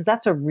hormones, because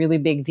that's a really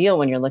big deal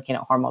when you're looking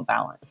at hormone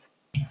balance.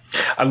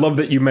 I love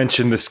that you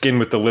mentioned the skin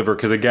with the liver,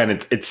 because again,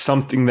 it's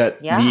something that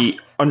the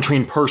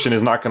untrained person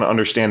is not going to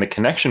understand the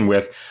connection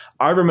with.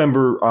 I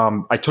remember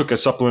I took a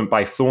supplement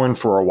by Thorne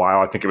for a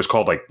while. I think it was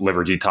called like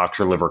Liver Detox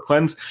or Liver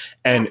Cleanse.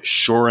 And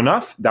sure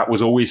enough, that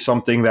was always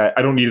something that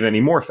I don't need it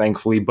anymore,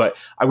 thankfully, but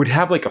I would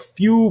have like a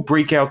few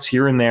breakouts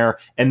here and there.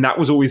 And that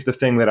was always the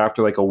thing that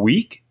after like a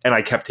week and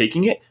I kept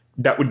taking it,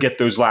 that would get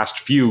those last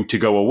few to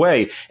go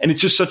away. And it's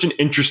just such an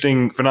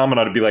interesting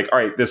phenomenon to be like, all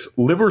right, this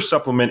liver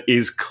supplement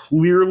is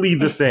clearly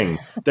the thing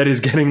that is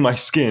getting my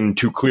skin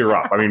to clear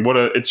up. I mean,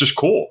 it's just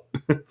cool.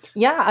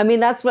 Yeah. I mean,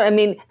 that's what I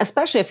mean,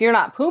 especially if you're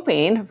not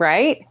pooping,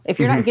 right? If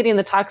you're not getting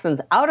the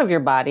toxins out of your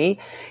body,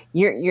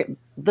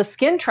 the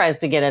skin tries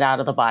to get it out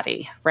of the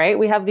body, right?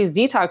 We have these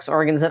detox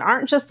organs that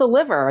aren't just the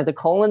liver. The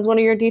colon's one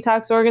of your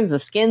detox organs. The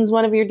skin's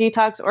one of your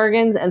detox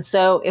organs. And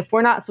so if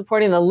we're not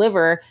supporting the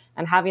liver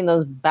and having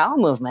those bowel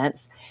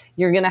movements,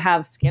 you're going to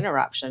have skin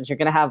eruptions. You're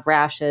going to have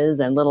rashes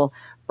and little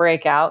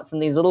breakouts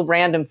and these little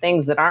random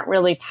things that aren't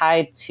really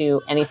tied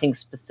to anything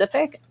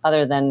specific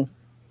other than,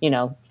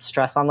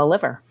 stress on the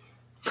liver.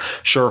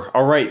 Sure.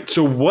 All right.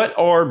 So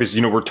because,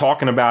 we're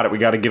talking about it, we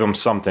got to give them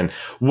something.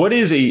 What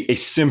is a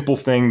simple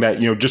thing that,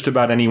 just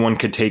about anyone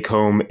could take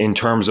home in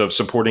terms of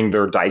supporting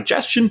their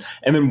digestion?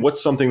 And then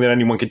what's something that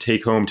anyone could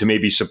take home to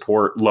maybe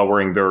support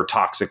lowering their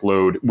toxic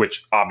load,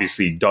 which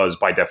obviously does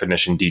by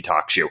definition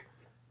detox you?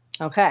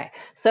 Okay.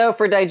 So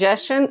for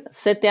digestion,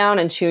 sit down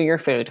and chew your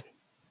food.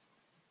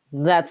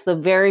 That's the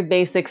very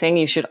basic thing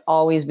you should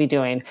always be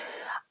doing.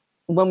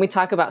 When we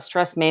talk about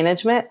stress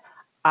management,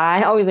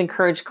 I always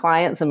encourage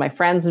clients and my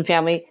friends and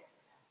family,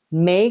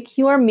 make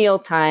your meal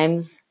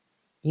times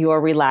your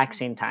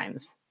relaxing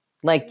times.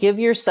 Like give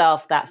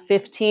yourself that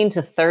 15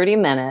 to 30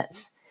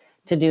 minutes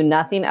to do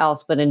nothing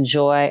else but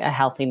enjoy a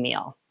healthy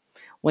meal.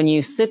 When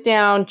you sit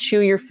down, chew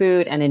your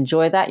food, and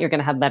enjoy that, you're going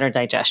to have better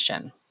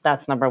digestion.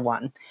 That's number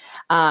one.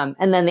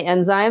 And then the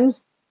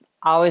enzymes,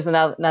 always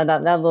another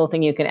little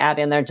thing you can add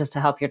in there just to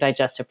help your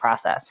digestive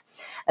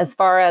process. As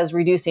far as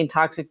reducing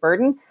toxic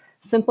burden,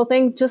 simple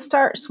thing, just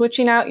start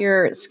switching out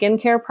your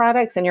skincare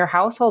products and your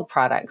household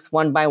products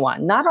one by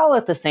one. Not all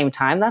at the same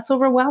time. That's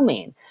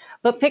overwhelming.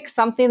 But pick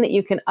something that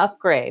you can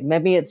upgrade.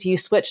 Maybe it's you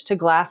switch to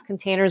glass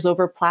containers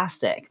over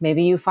plastic.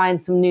 Maybe you find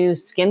some new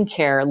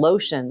skincare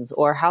lotions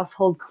or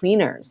household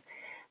cleaners.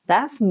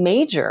 That's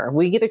major.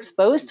 We get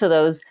exposed to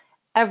those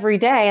every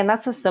day, and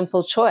that's a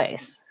simple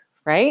choice,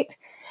 right?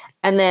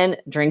 And then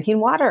drinking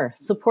water.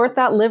 Support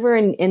that liver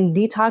in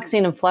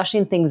detoxing and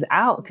flushing things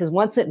out, because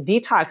once it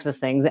detoxes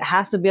things, it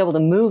has to be able to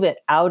move it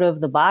out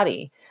of the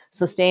body.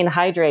 So staying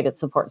hydrated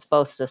supports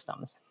both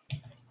systems.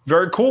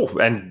 Very cool.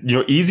 And,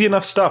 easy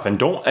enough stuff. And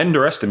don't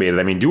underestimate it.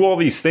 I mean, do all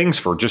these things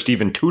for just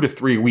even 2 to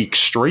 3 weeks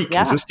straight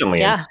consistently.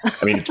 Yeah. And,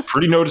 I mean, it's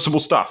pretty noticeable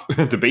stuff.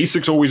 The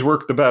basics always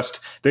work the best.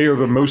 They are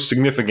the most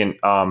significant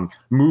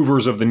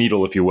movers of the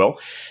needle, if you will.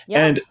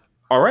 Yeah. And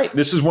all right,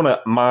 this is one of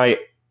my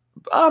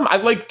I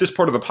like this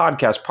part of the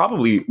podcast,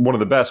 probably one of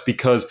the best,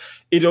 because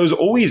it is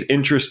always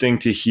interesting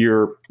to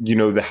hear,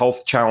 the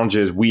health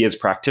challenges we as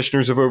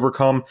practitioners have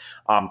overcome.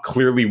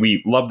 Clearly,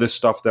 we love this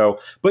stuff, though.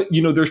 But,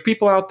 there's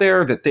people out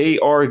there that they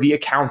are the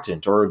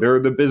accountant or they're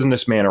the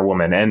businessman or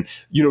woman. And,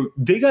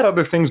 they got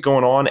other things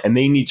going on and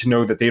they need to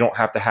know that they don't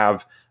have to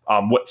have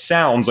what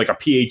sounds like a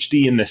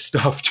PhD in this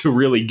stuff to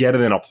really get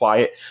it and apply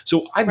it.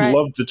 So I'd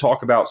love to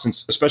talk about,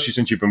 especially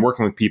since you've been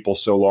working with people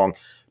so long,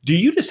 do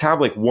you just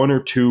have like 1 or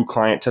 2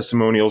 client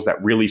testimonials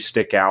that really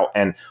stick out?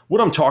 And what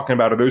I'm talking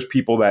about are those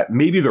people that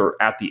maybe they're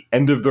at the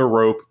end of their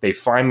rope. They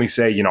finally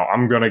say,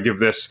 I'm going to give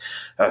this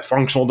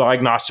functional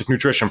diagnostic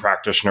nutrition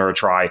practitioner a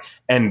try.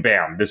 And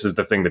bam, this is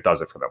the thing that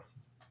does it for them.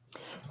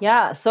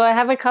 Yeah, so I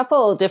have a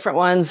couple different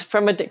ones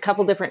from a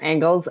couple different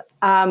angles.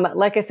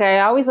 Like I say,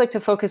 I always like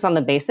to focus on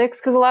the basics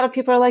because a lot of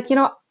people are like,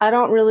 I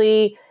don't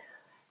really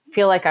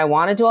feel like I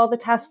want to do all the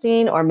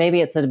testing, or maybe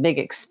it's a big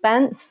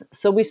expense.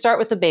 So we start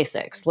with the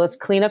basics. Let's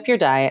clean up your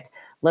diet.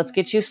 Let's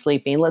get you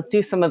sleeping. Let's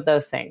do some of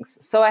those things.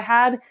 So I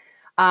had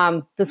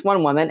this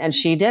one woman, and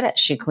she did it.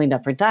 She cleaned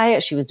up her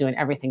diet. She was doing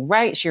everything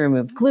right. She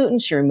removed gluten.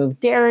 She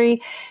removed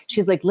dairy.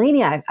 She's like,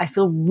 Laini, I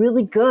feel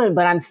really good,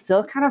 but I'm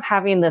still kind of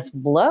having this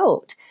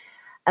bloat.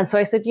 And so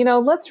I said,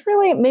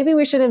 maybe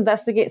we should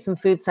investigate some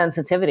food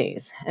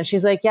sensitivities. And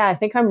she's like, yeah, I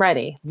think I'm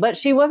ready. But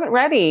she wasn't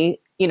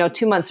ready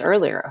 2 months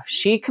earlier.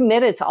 She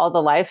committed to all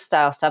the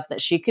lifestyle stuff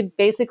that she could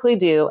basically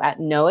do at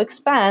no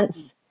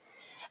expense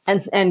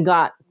and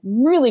got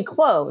really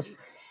close.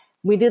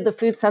 We did the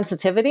food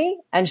sensitivity,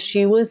 and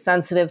she was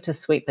sensitive to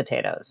sweet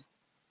potatoes.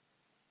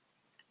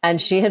 And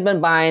she had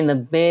been buying the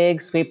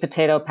big sweet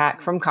potato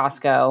pack from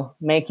Costco,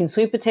 making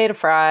sweet potato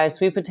fries,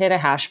 sweet potato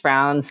hash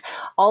browns,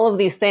 all of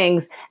these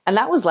things. And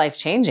that was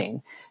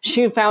life-changing.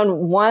 She found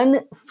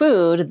one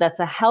food that's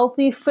a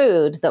healthy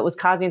food that was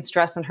causing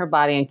stress in her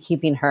body and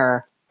keeping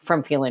her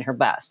from feeling her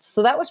best.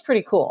 So that was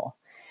pretty cool.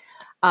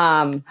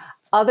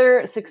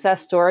 Other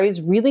success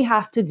stories really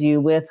have to do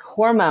with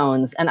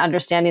hormones and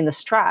understanding the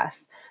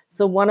stress.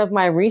 So one of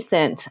my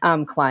recent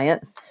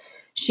clients,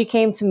 she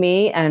came to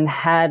me and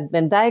had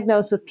been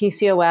diagnosed with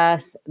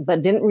PCOS,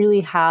 but didn't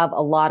really have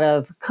a lot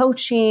of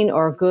coaching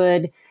or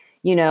good,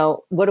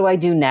 what do I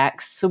do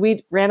next? So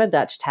we ran a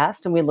Dutch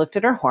test and we looked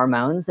at her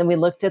hormones and we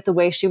looked at the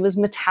way she was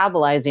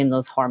metabolizing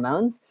those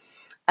hormones.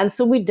 And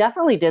so we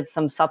definitely did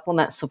some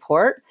supplement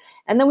support.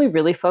 And then we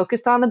really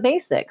focused on the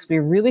basics. We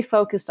really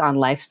focused on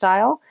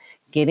lifestyle,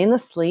 getting the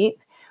sleep,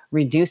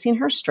 reducing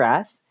her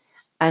stress.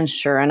 And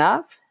sure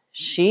enough,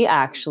 she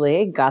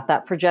actually got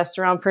that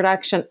progesterone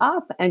production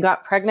up and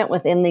got pregnant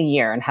within the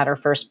year and had her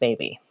first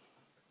baby.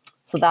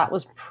 So that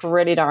was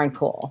pretty darn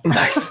cool.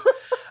 Nice.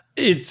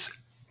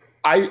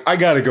 I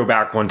got to go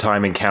back one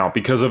time and count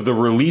because of the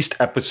released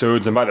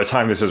episodes. And by the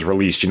time this is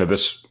released,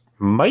 this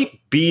might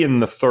be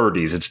in the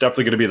 30s. It's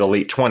definitely going to be the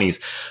late 20s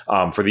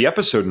for the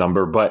episode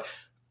number, but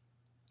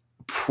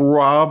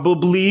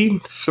probably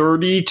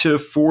 30 to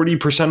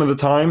 40% of the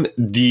time,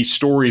 the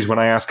stories when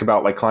I ask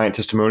about like client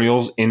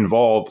testimonials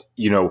involve,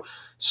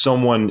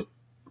 someone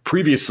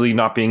previously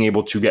not being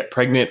able to get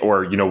pregnant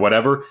or,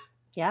 whatever,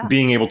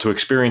 being able to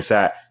experience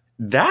that.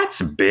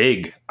 That's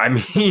big. I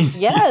mean,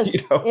 yes,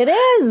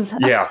 it is.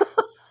 Yeah.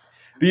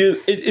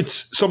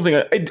 It's something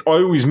I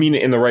always mean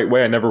it in the right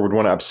way. I never would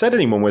want to upset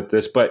anyone with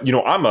this, but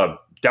I'm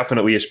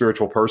definitely a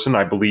spiritual person.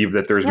 I believe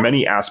that there's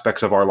many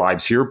aspects of our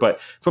lives here, but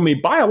from a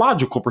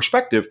biological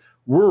perspective,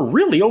 we're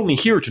really only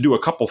here to do a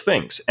couple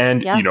things.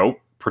 And,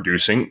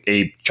 producing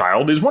a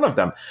child is one of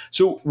them.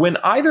 So when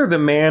either the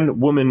man,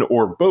 woman,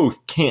 or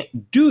both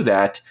can't do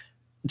that,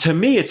 to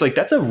me, it's like,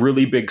 that's a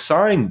really big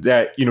sign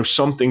that,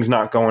 something's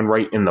not going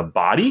right in the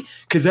body.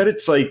 Cause that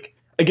it's like,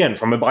 again,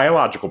 from a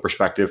biological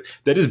perspective,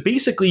 that is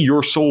basically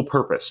your sole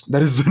purpose.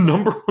 That is the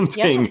number one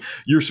thing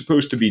you're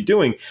supposed to be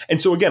doing.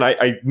 And so again,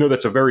 I know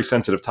that's a very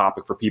sensitive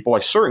topic for people. I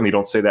certainly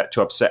don't say that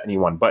to upset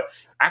anyone, but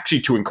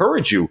actually to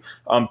encourage you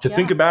to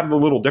think about it a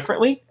little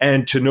differently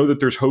and to know that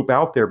there's hope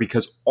out there,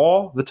 because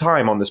all the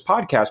time on this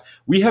podcast,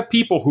 we have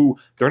people who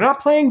they're not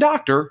playing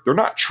doctor, they're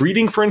not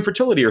treating for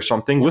infertility or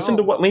something. No. Listen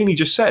to what Laini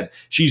just said.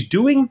 She's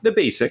doing the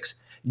basics,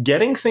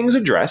 getting things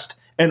addressed.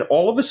 And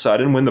all of a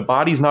sudden, when the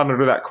body's not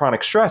under that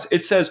chronic stress,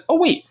 it says, oh,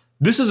 wait,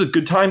 this is a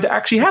good time to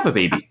actually have a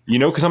baby,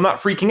 because I'm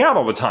not freaking out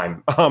all the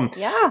time.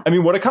 I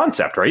mean, what a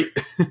concept, right?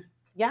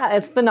 Yeah,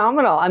 it's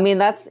phenomenal. I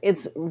mean,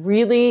 it's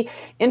really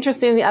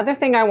interesting. The other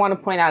thing I want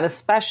to point out,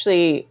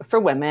 especially for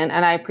women,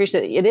 and I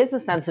appreciate it is a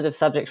sensitive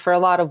subject for a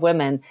lot of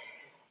women.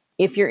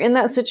 If you're in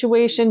that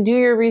situation, do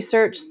your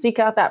research, seek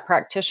out that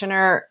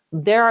practitioner.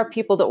 There are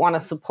people that want to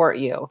support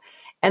you.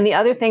 And the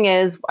other thing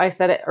is, I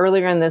said it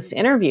earlier in this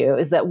interview,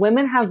 is that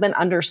women have been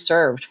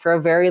underserved for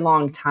a very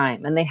long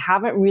time, and they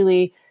haven't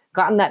really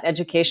gotten that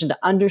education to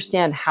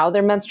understand how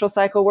their menstrual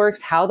cycle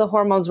works, how the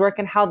hormones work,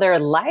 and how their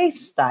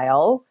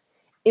lifestyle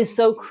is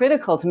so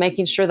critical to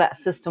making sure that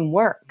system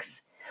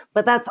works.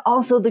 But that's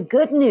also the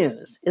good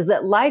news, is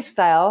that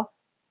lifestyle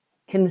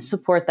can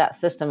support that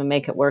system and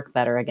make it work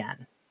better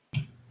again.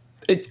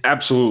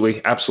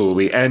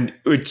 Absolutely. And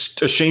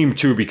it's a shame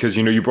too, because,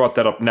 you brought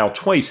that up now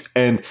twice.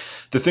 And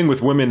the thing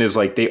with women is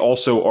they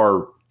also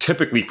are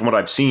typically, from what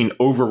I've seen,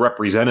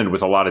 overrepresented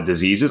with a lot of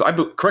diseases.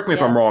 Correct me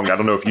if I'm wrong. I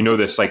don't know if you know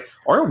this.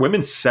 Aren't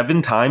women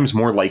 7 times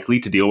more likely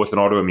to deal with an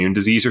autoimmune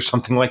disease or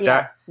something like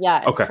that?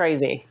 Yeah, it's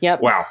crazy.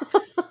 Yep. Wow.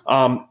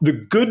 The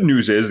good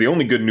news is, the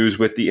only good news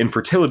with the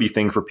infertility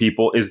thing for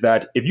people is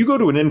that if you go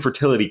to an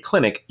infertility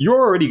clinic, you're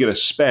already going to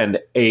spend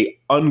a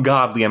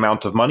ungodly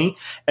amount of money.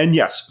 And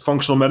yes,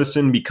 functional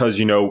medicine,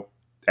 because,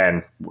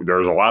 and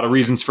there's a lot of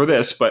reasons for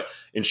this, but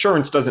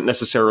insurance doesn't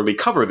necessarily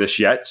cover this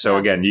yet. So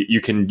again,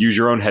 you can use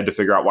your own head to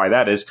figure out why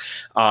that is.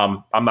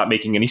 I'm not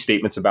making any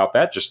statements about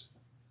that, just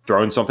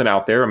throwing something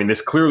out there. I mean,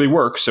 this clearly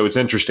works, so it's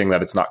interesting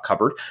that it's not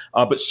covered.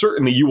 But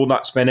certainly you will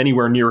not spend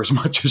anywhere near as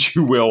much as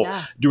you will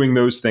doing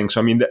those things. So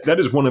I mean, that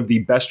is one of the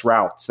best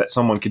routes that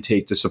someone could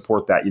take to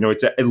support that.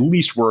 It's at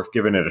least worth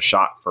giving it a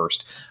shot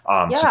first.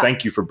 So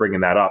thank you for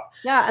bringing that up.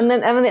 Yeah, and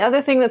then Evan, the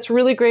other thing that's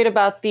really great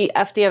about the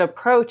FDN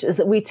approach is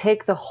that we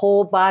take the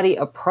whole body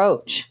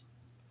approach,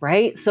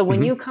 right? So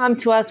when you come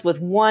to us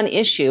with one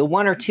issue,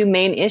 1 or 2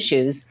 main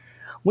issues,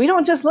 we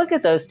don't just look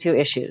at those 2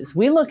 issues.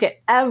 We look at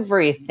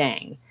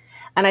everything.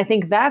 And I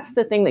think that's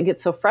the thing that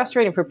gets so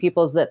frustrating for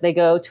people, is that they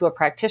go to a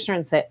practitioner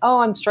and say, oh,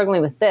 I'm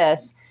struggling with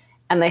this,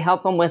 and they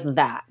help them with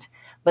that.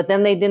 But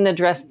then they didn't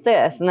address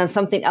this, and then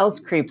something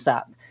else creeps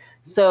up.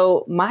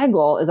 So my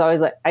goal is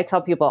always, I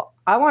tell people,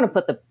 I want to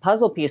put the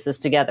puzzle pieces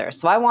together.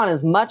 So I want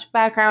as much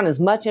background, as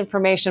much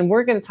information.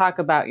 We're going to talk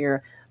about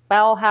your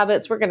bowel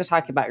habits. We're going to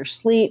talk about your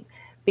sleep,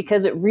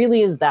 because it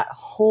really is that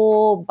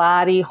whole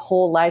body,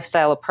 whole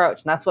lifestyle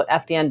approach. And that's what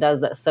FDN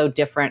does that's so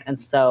different and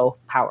so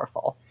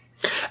powerful.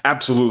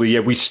 Absolutely.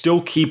 Yeah. We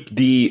still keep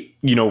the,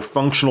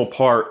 functional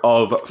part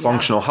of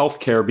functional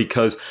healthcare,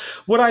 because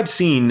what I've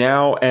seen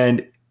now,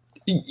 and,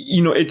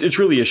 it's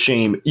really a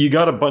shame. You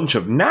got a bunch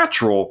of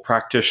natural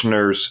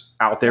practitioners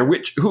out there,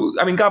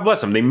 God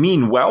bless them. They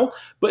mean well,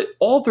 but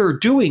all they're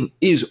doing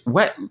is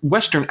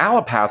Western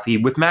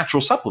allopathy with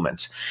natural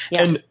supplements.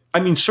 Yeah. And I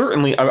mean,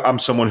 certainly I'm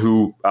someone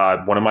who,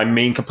 one of my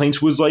main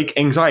complaints was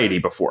anxiety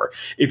before.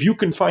 If you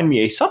can find me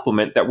a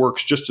supplement that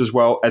works just as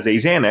well as a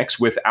Xanax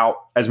without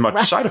as much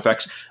side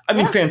effects, I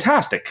mean,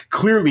 fantastic.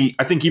 Clearly,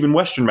 I think even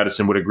Western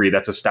medicine would agree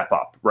that's a step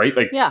up, right?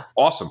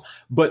 Awesome.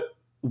 But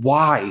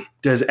why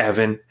does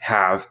Evan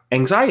have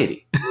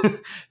anxiety?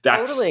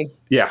 Totally.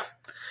 Yeah.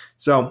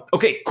 So,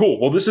 okay, cool.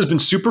 Well, this has been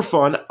super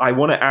fun. I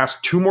want to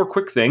ask 2 more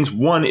quick things.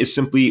 One is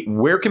simply,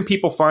 where can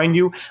people find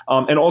you?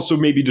 And also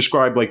maybe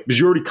describe, because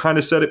you already kind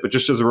of said it, but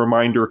just as a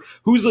reminder,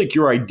 who's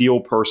your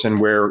ideal person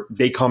where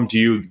they come to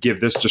you,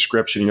 give this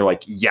description, and you're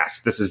like,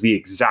 yes, this is the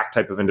exact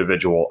type of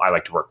individual I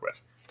like to work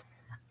with.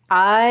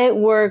 I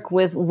work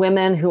with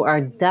women who are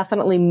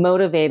definitely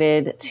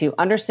motivated to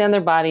understand their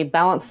body,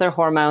 balance their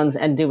hormones,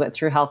 and do it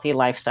through healthy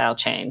lifestyle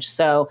change.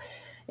 So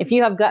if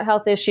you have gut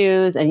health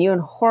issues and you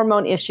have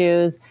hormone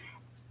issues,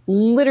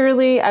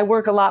 literally, I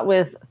work a lot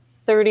with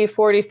 30,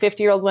 40,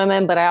 50-year-old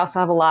women, but I also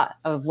have a lot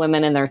of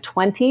women in their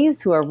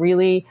 20s who are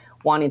really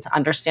wanting to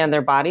understand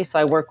their body.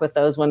 So I work with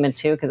those women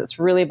too, because it's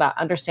really about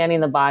understanding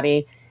the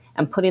body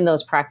and putting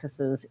those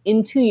practices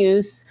into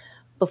use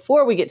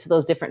before we get to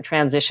those different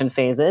transition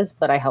phases.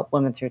 But I help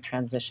women through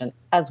transition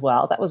as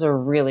well. That was a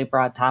really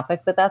broad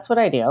topic, but that's what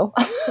I do.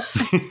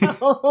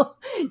 So,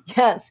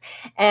 yes.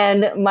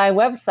 And my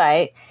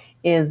website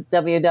is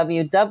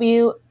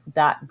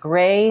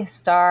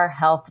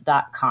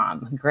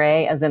www.graystarhealth.com.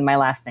 Gray as in my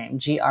last name,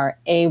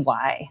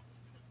 Gray.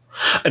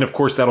 And of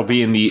course, that'll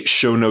be in the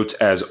show notes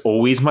as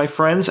always, my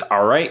friends.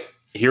 All right.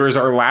 Here is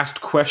our last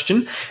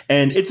question,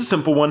 and it's a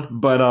simple one,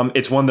 but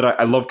it's one that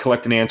I love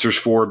collecting answers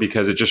for,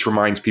 because it just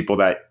reminds people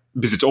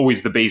because it's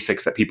always the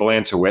basics that people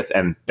answer with,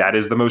 and that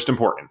is the most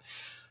important.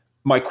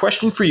 My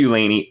question for you,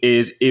 Laini,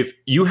 is if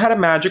you had a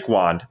magic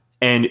wand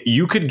and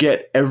you could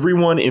get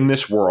everyone in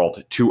this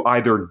world to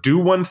either do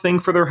one thing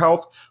for their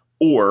health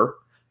or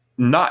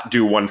not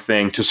do one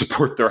thing to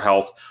support their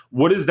health,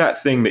 what is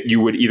that thing that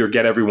you would either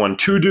get everyone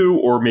to do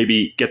or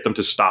maybe get them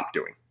to stop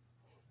doing?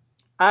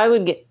 I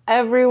would get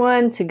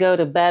everyone to go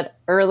to bed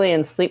early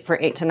and sleep for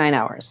 8 to 9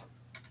 hours.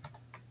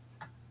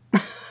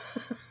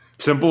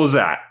 Simple as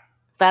that.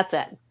 That's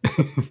it.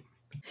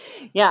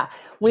 Yeah.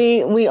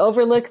 We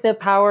overlook the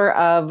power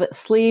of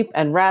sleep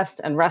and rest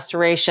and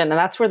restoration. And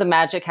that's where the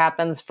magic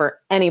happens for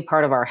any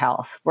part of our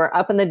health. We're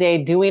up in the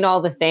day doing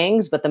all the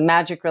things, but the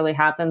magic really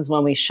happens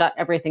when we shut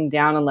everything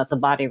down and let the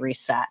body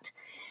reset.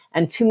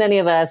 And too many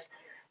of us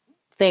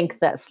think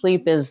that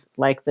sleep is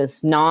like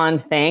this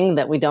non-thing,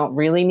 that we don't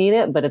really need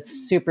it, but it's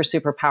super,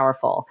 super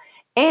powerful.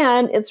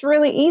 And it's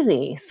really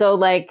easy. So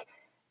like,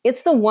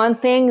 it's the one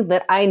thing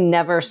that I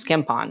never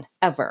skimp on,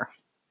 ever.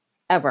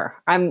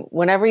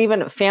 Whenever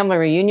even at family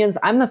reunions,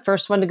 I'm the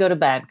first one to go to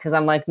bed because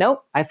I'm like,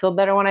 nope, I feel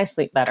better when I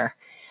sleep better,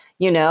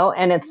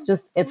 and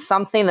it's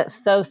something that's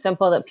so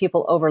simple that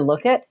people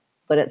overlook it,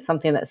 but it's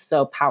something that's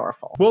so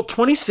powerful. Well,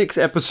 26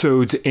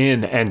 episodes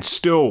in, and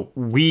still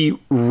we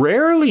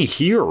rarely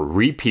hear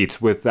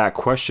repeats with that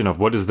question of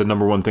what is the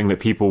number one thing that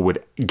people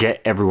would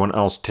get everyone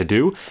else to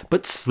do.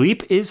 But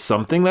sleep is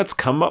something that's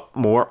come up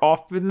more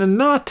often than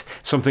not.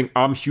 Something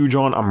I'm huge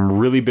on. I'm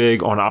really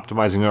big on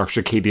optimizing our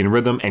circadian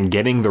rhythm and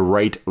getting the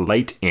right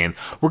light in.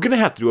 We're going to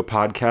have to do a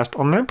podcast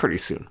on that pretty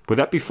soon. Would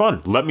that be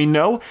fun? Let me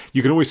know.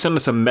 You can always send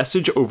us a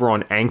message over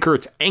on Anchor.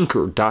 It's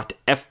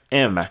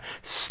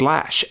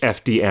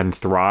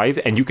anchor.fm/FDN Thrive,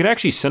 and you can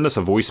actually send us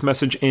a voice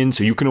message in,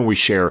 so you can always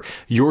share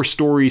your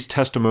stories,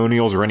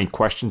 testimonials, or any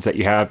questions that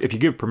you have. If you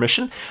give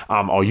permission,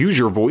 I'll use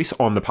your voice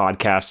on the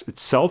podcast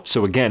itself.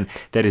 So again,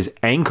 that is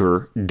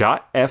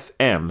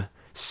anchor.fm/FDN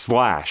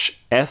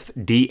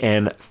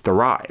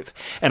Thrive.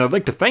 And I'd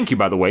like to thank you,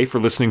 by the way, for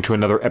listening to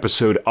another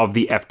episode of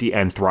the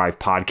FDN Thrive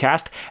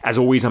podcast. As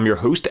always, I'm your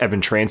host,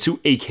 Evan Transu,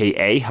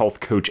 aka Health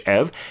Coach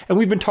Ev, and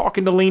we've been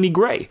talking to Laini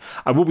Gray.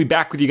 I will be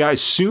back with you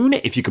guys soon.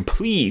 If you could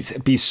please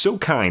be so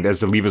kind as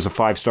to leave us a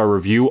 5-star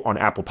review on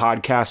Apple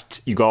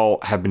Podcasts. You all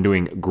have been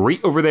doing great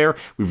over there.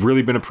 We've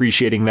really been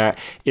appreciating that.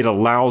 It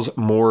allows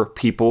more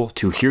people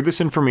to hear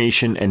this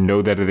information and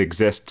know that it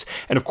exists.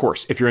 And of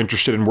course, if you're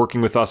interested in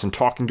working with us and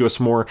talking to us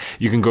more,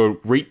 you can go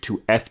right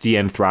to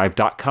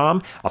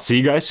FDNthrive.com. I'll see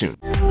you guys soon.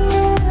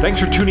 Thanks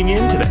for tuning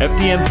in to the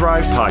FDN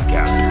Thrive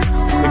podcast.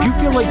 If you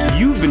feel like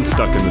you've been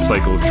stuck in the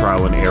cycle of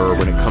trial and error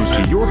when it comes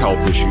to your health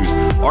issues,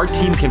 our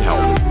team can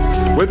help.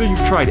 Whether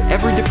you've tried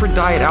every different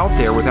diet out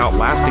there without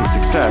lasting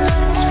success,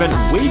 spent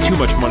way too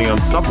much money on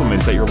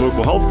supplements at your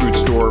local health food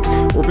store,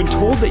 or been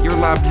told that your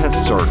lab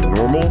tests are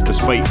normal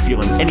despite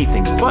feeling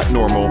anything but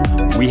normal,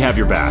 we have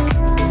your back.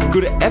 Go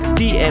to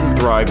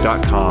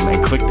FDNthrive.com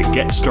and click the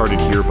Get Started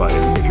Here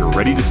button if you're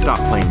ready to stop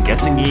playing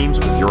guessing games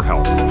with your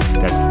health.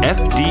 That's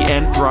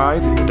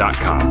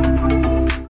FDNthrive.com.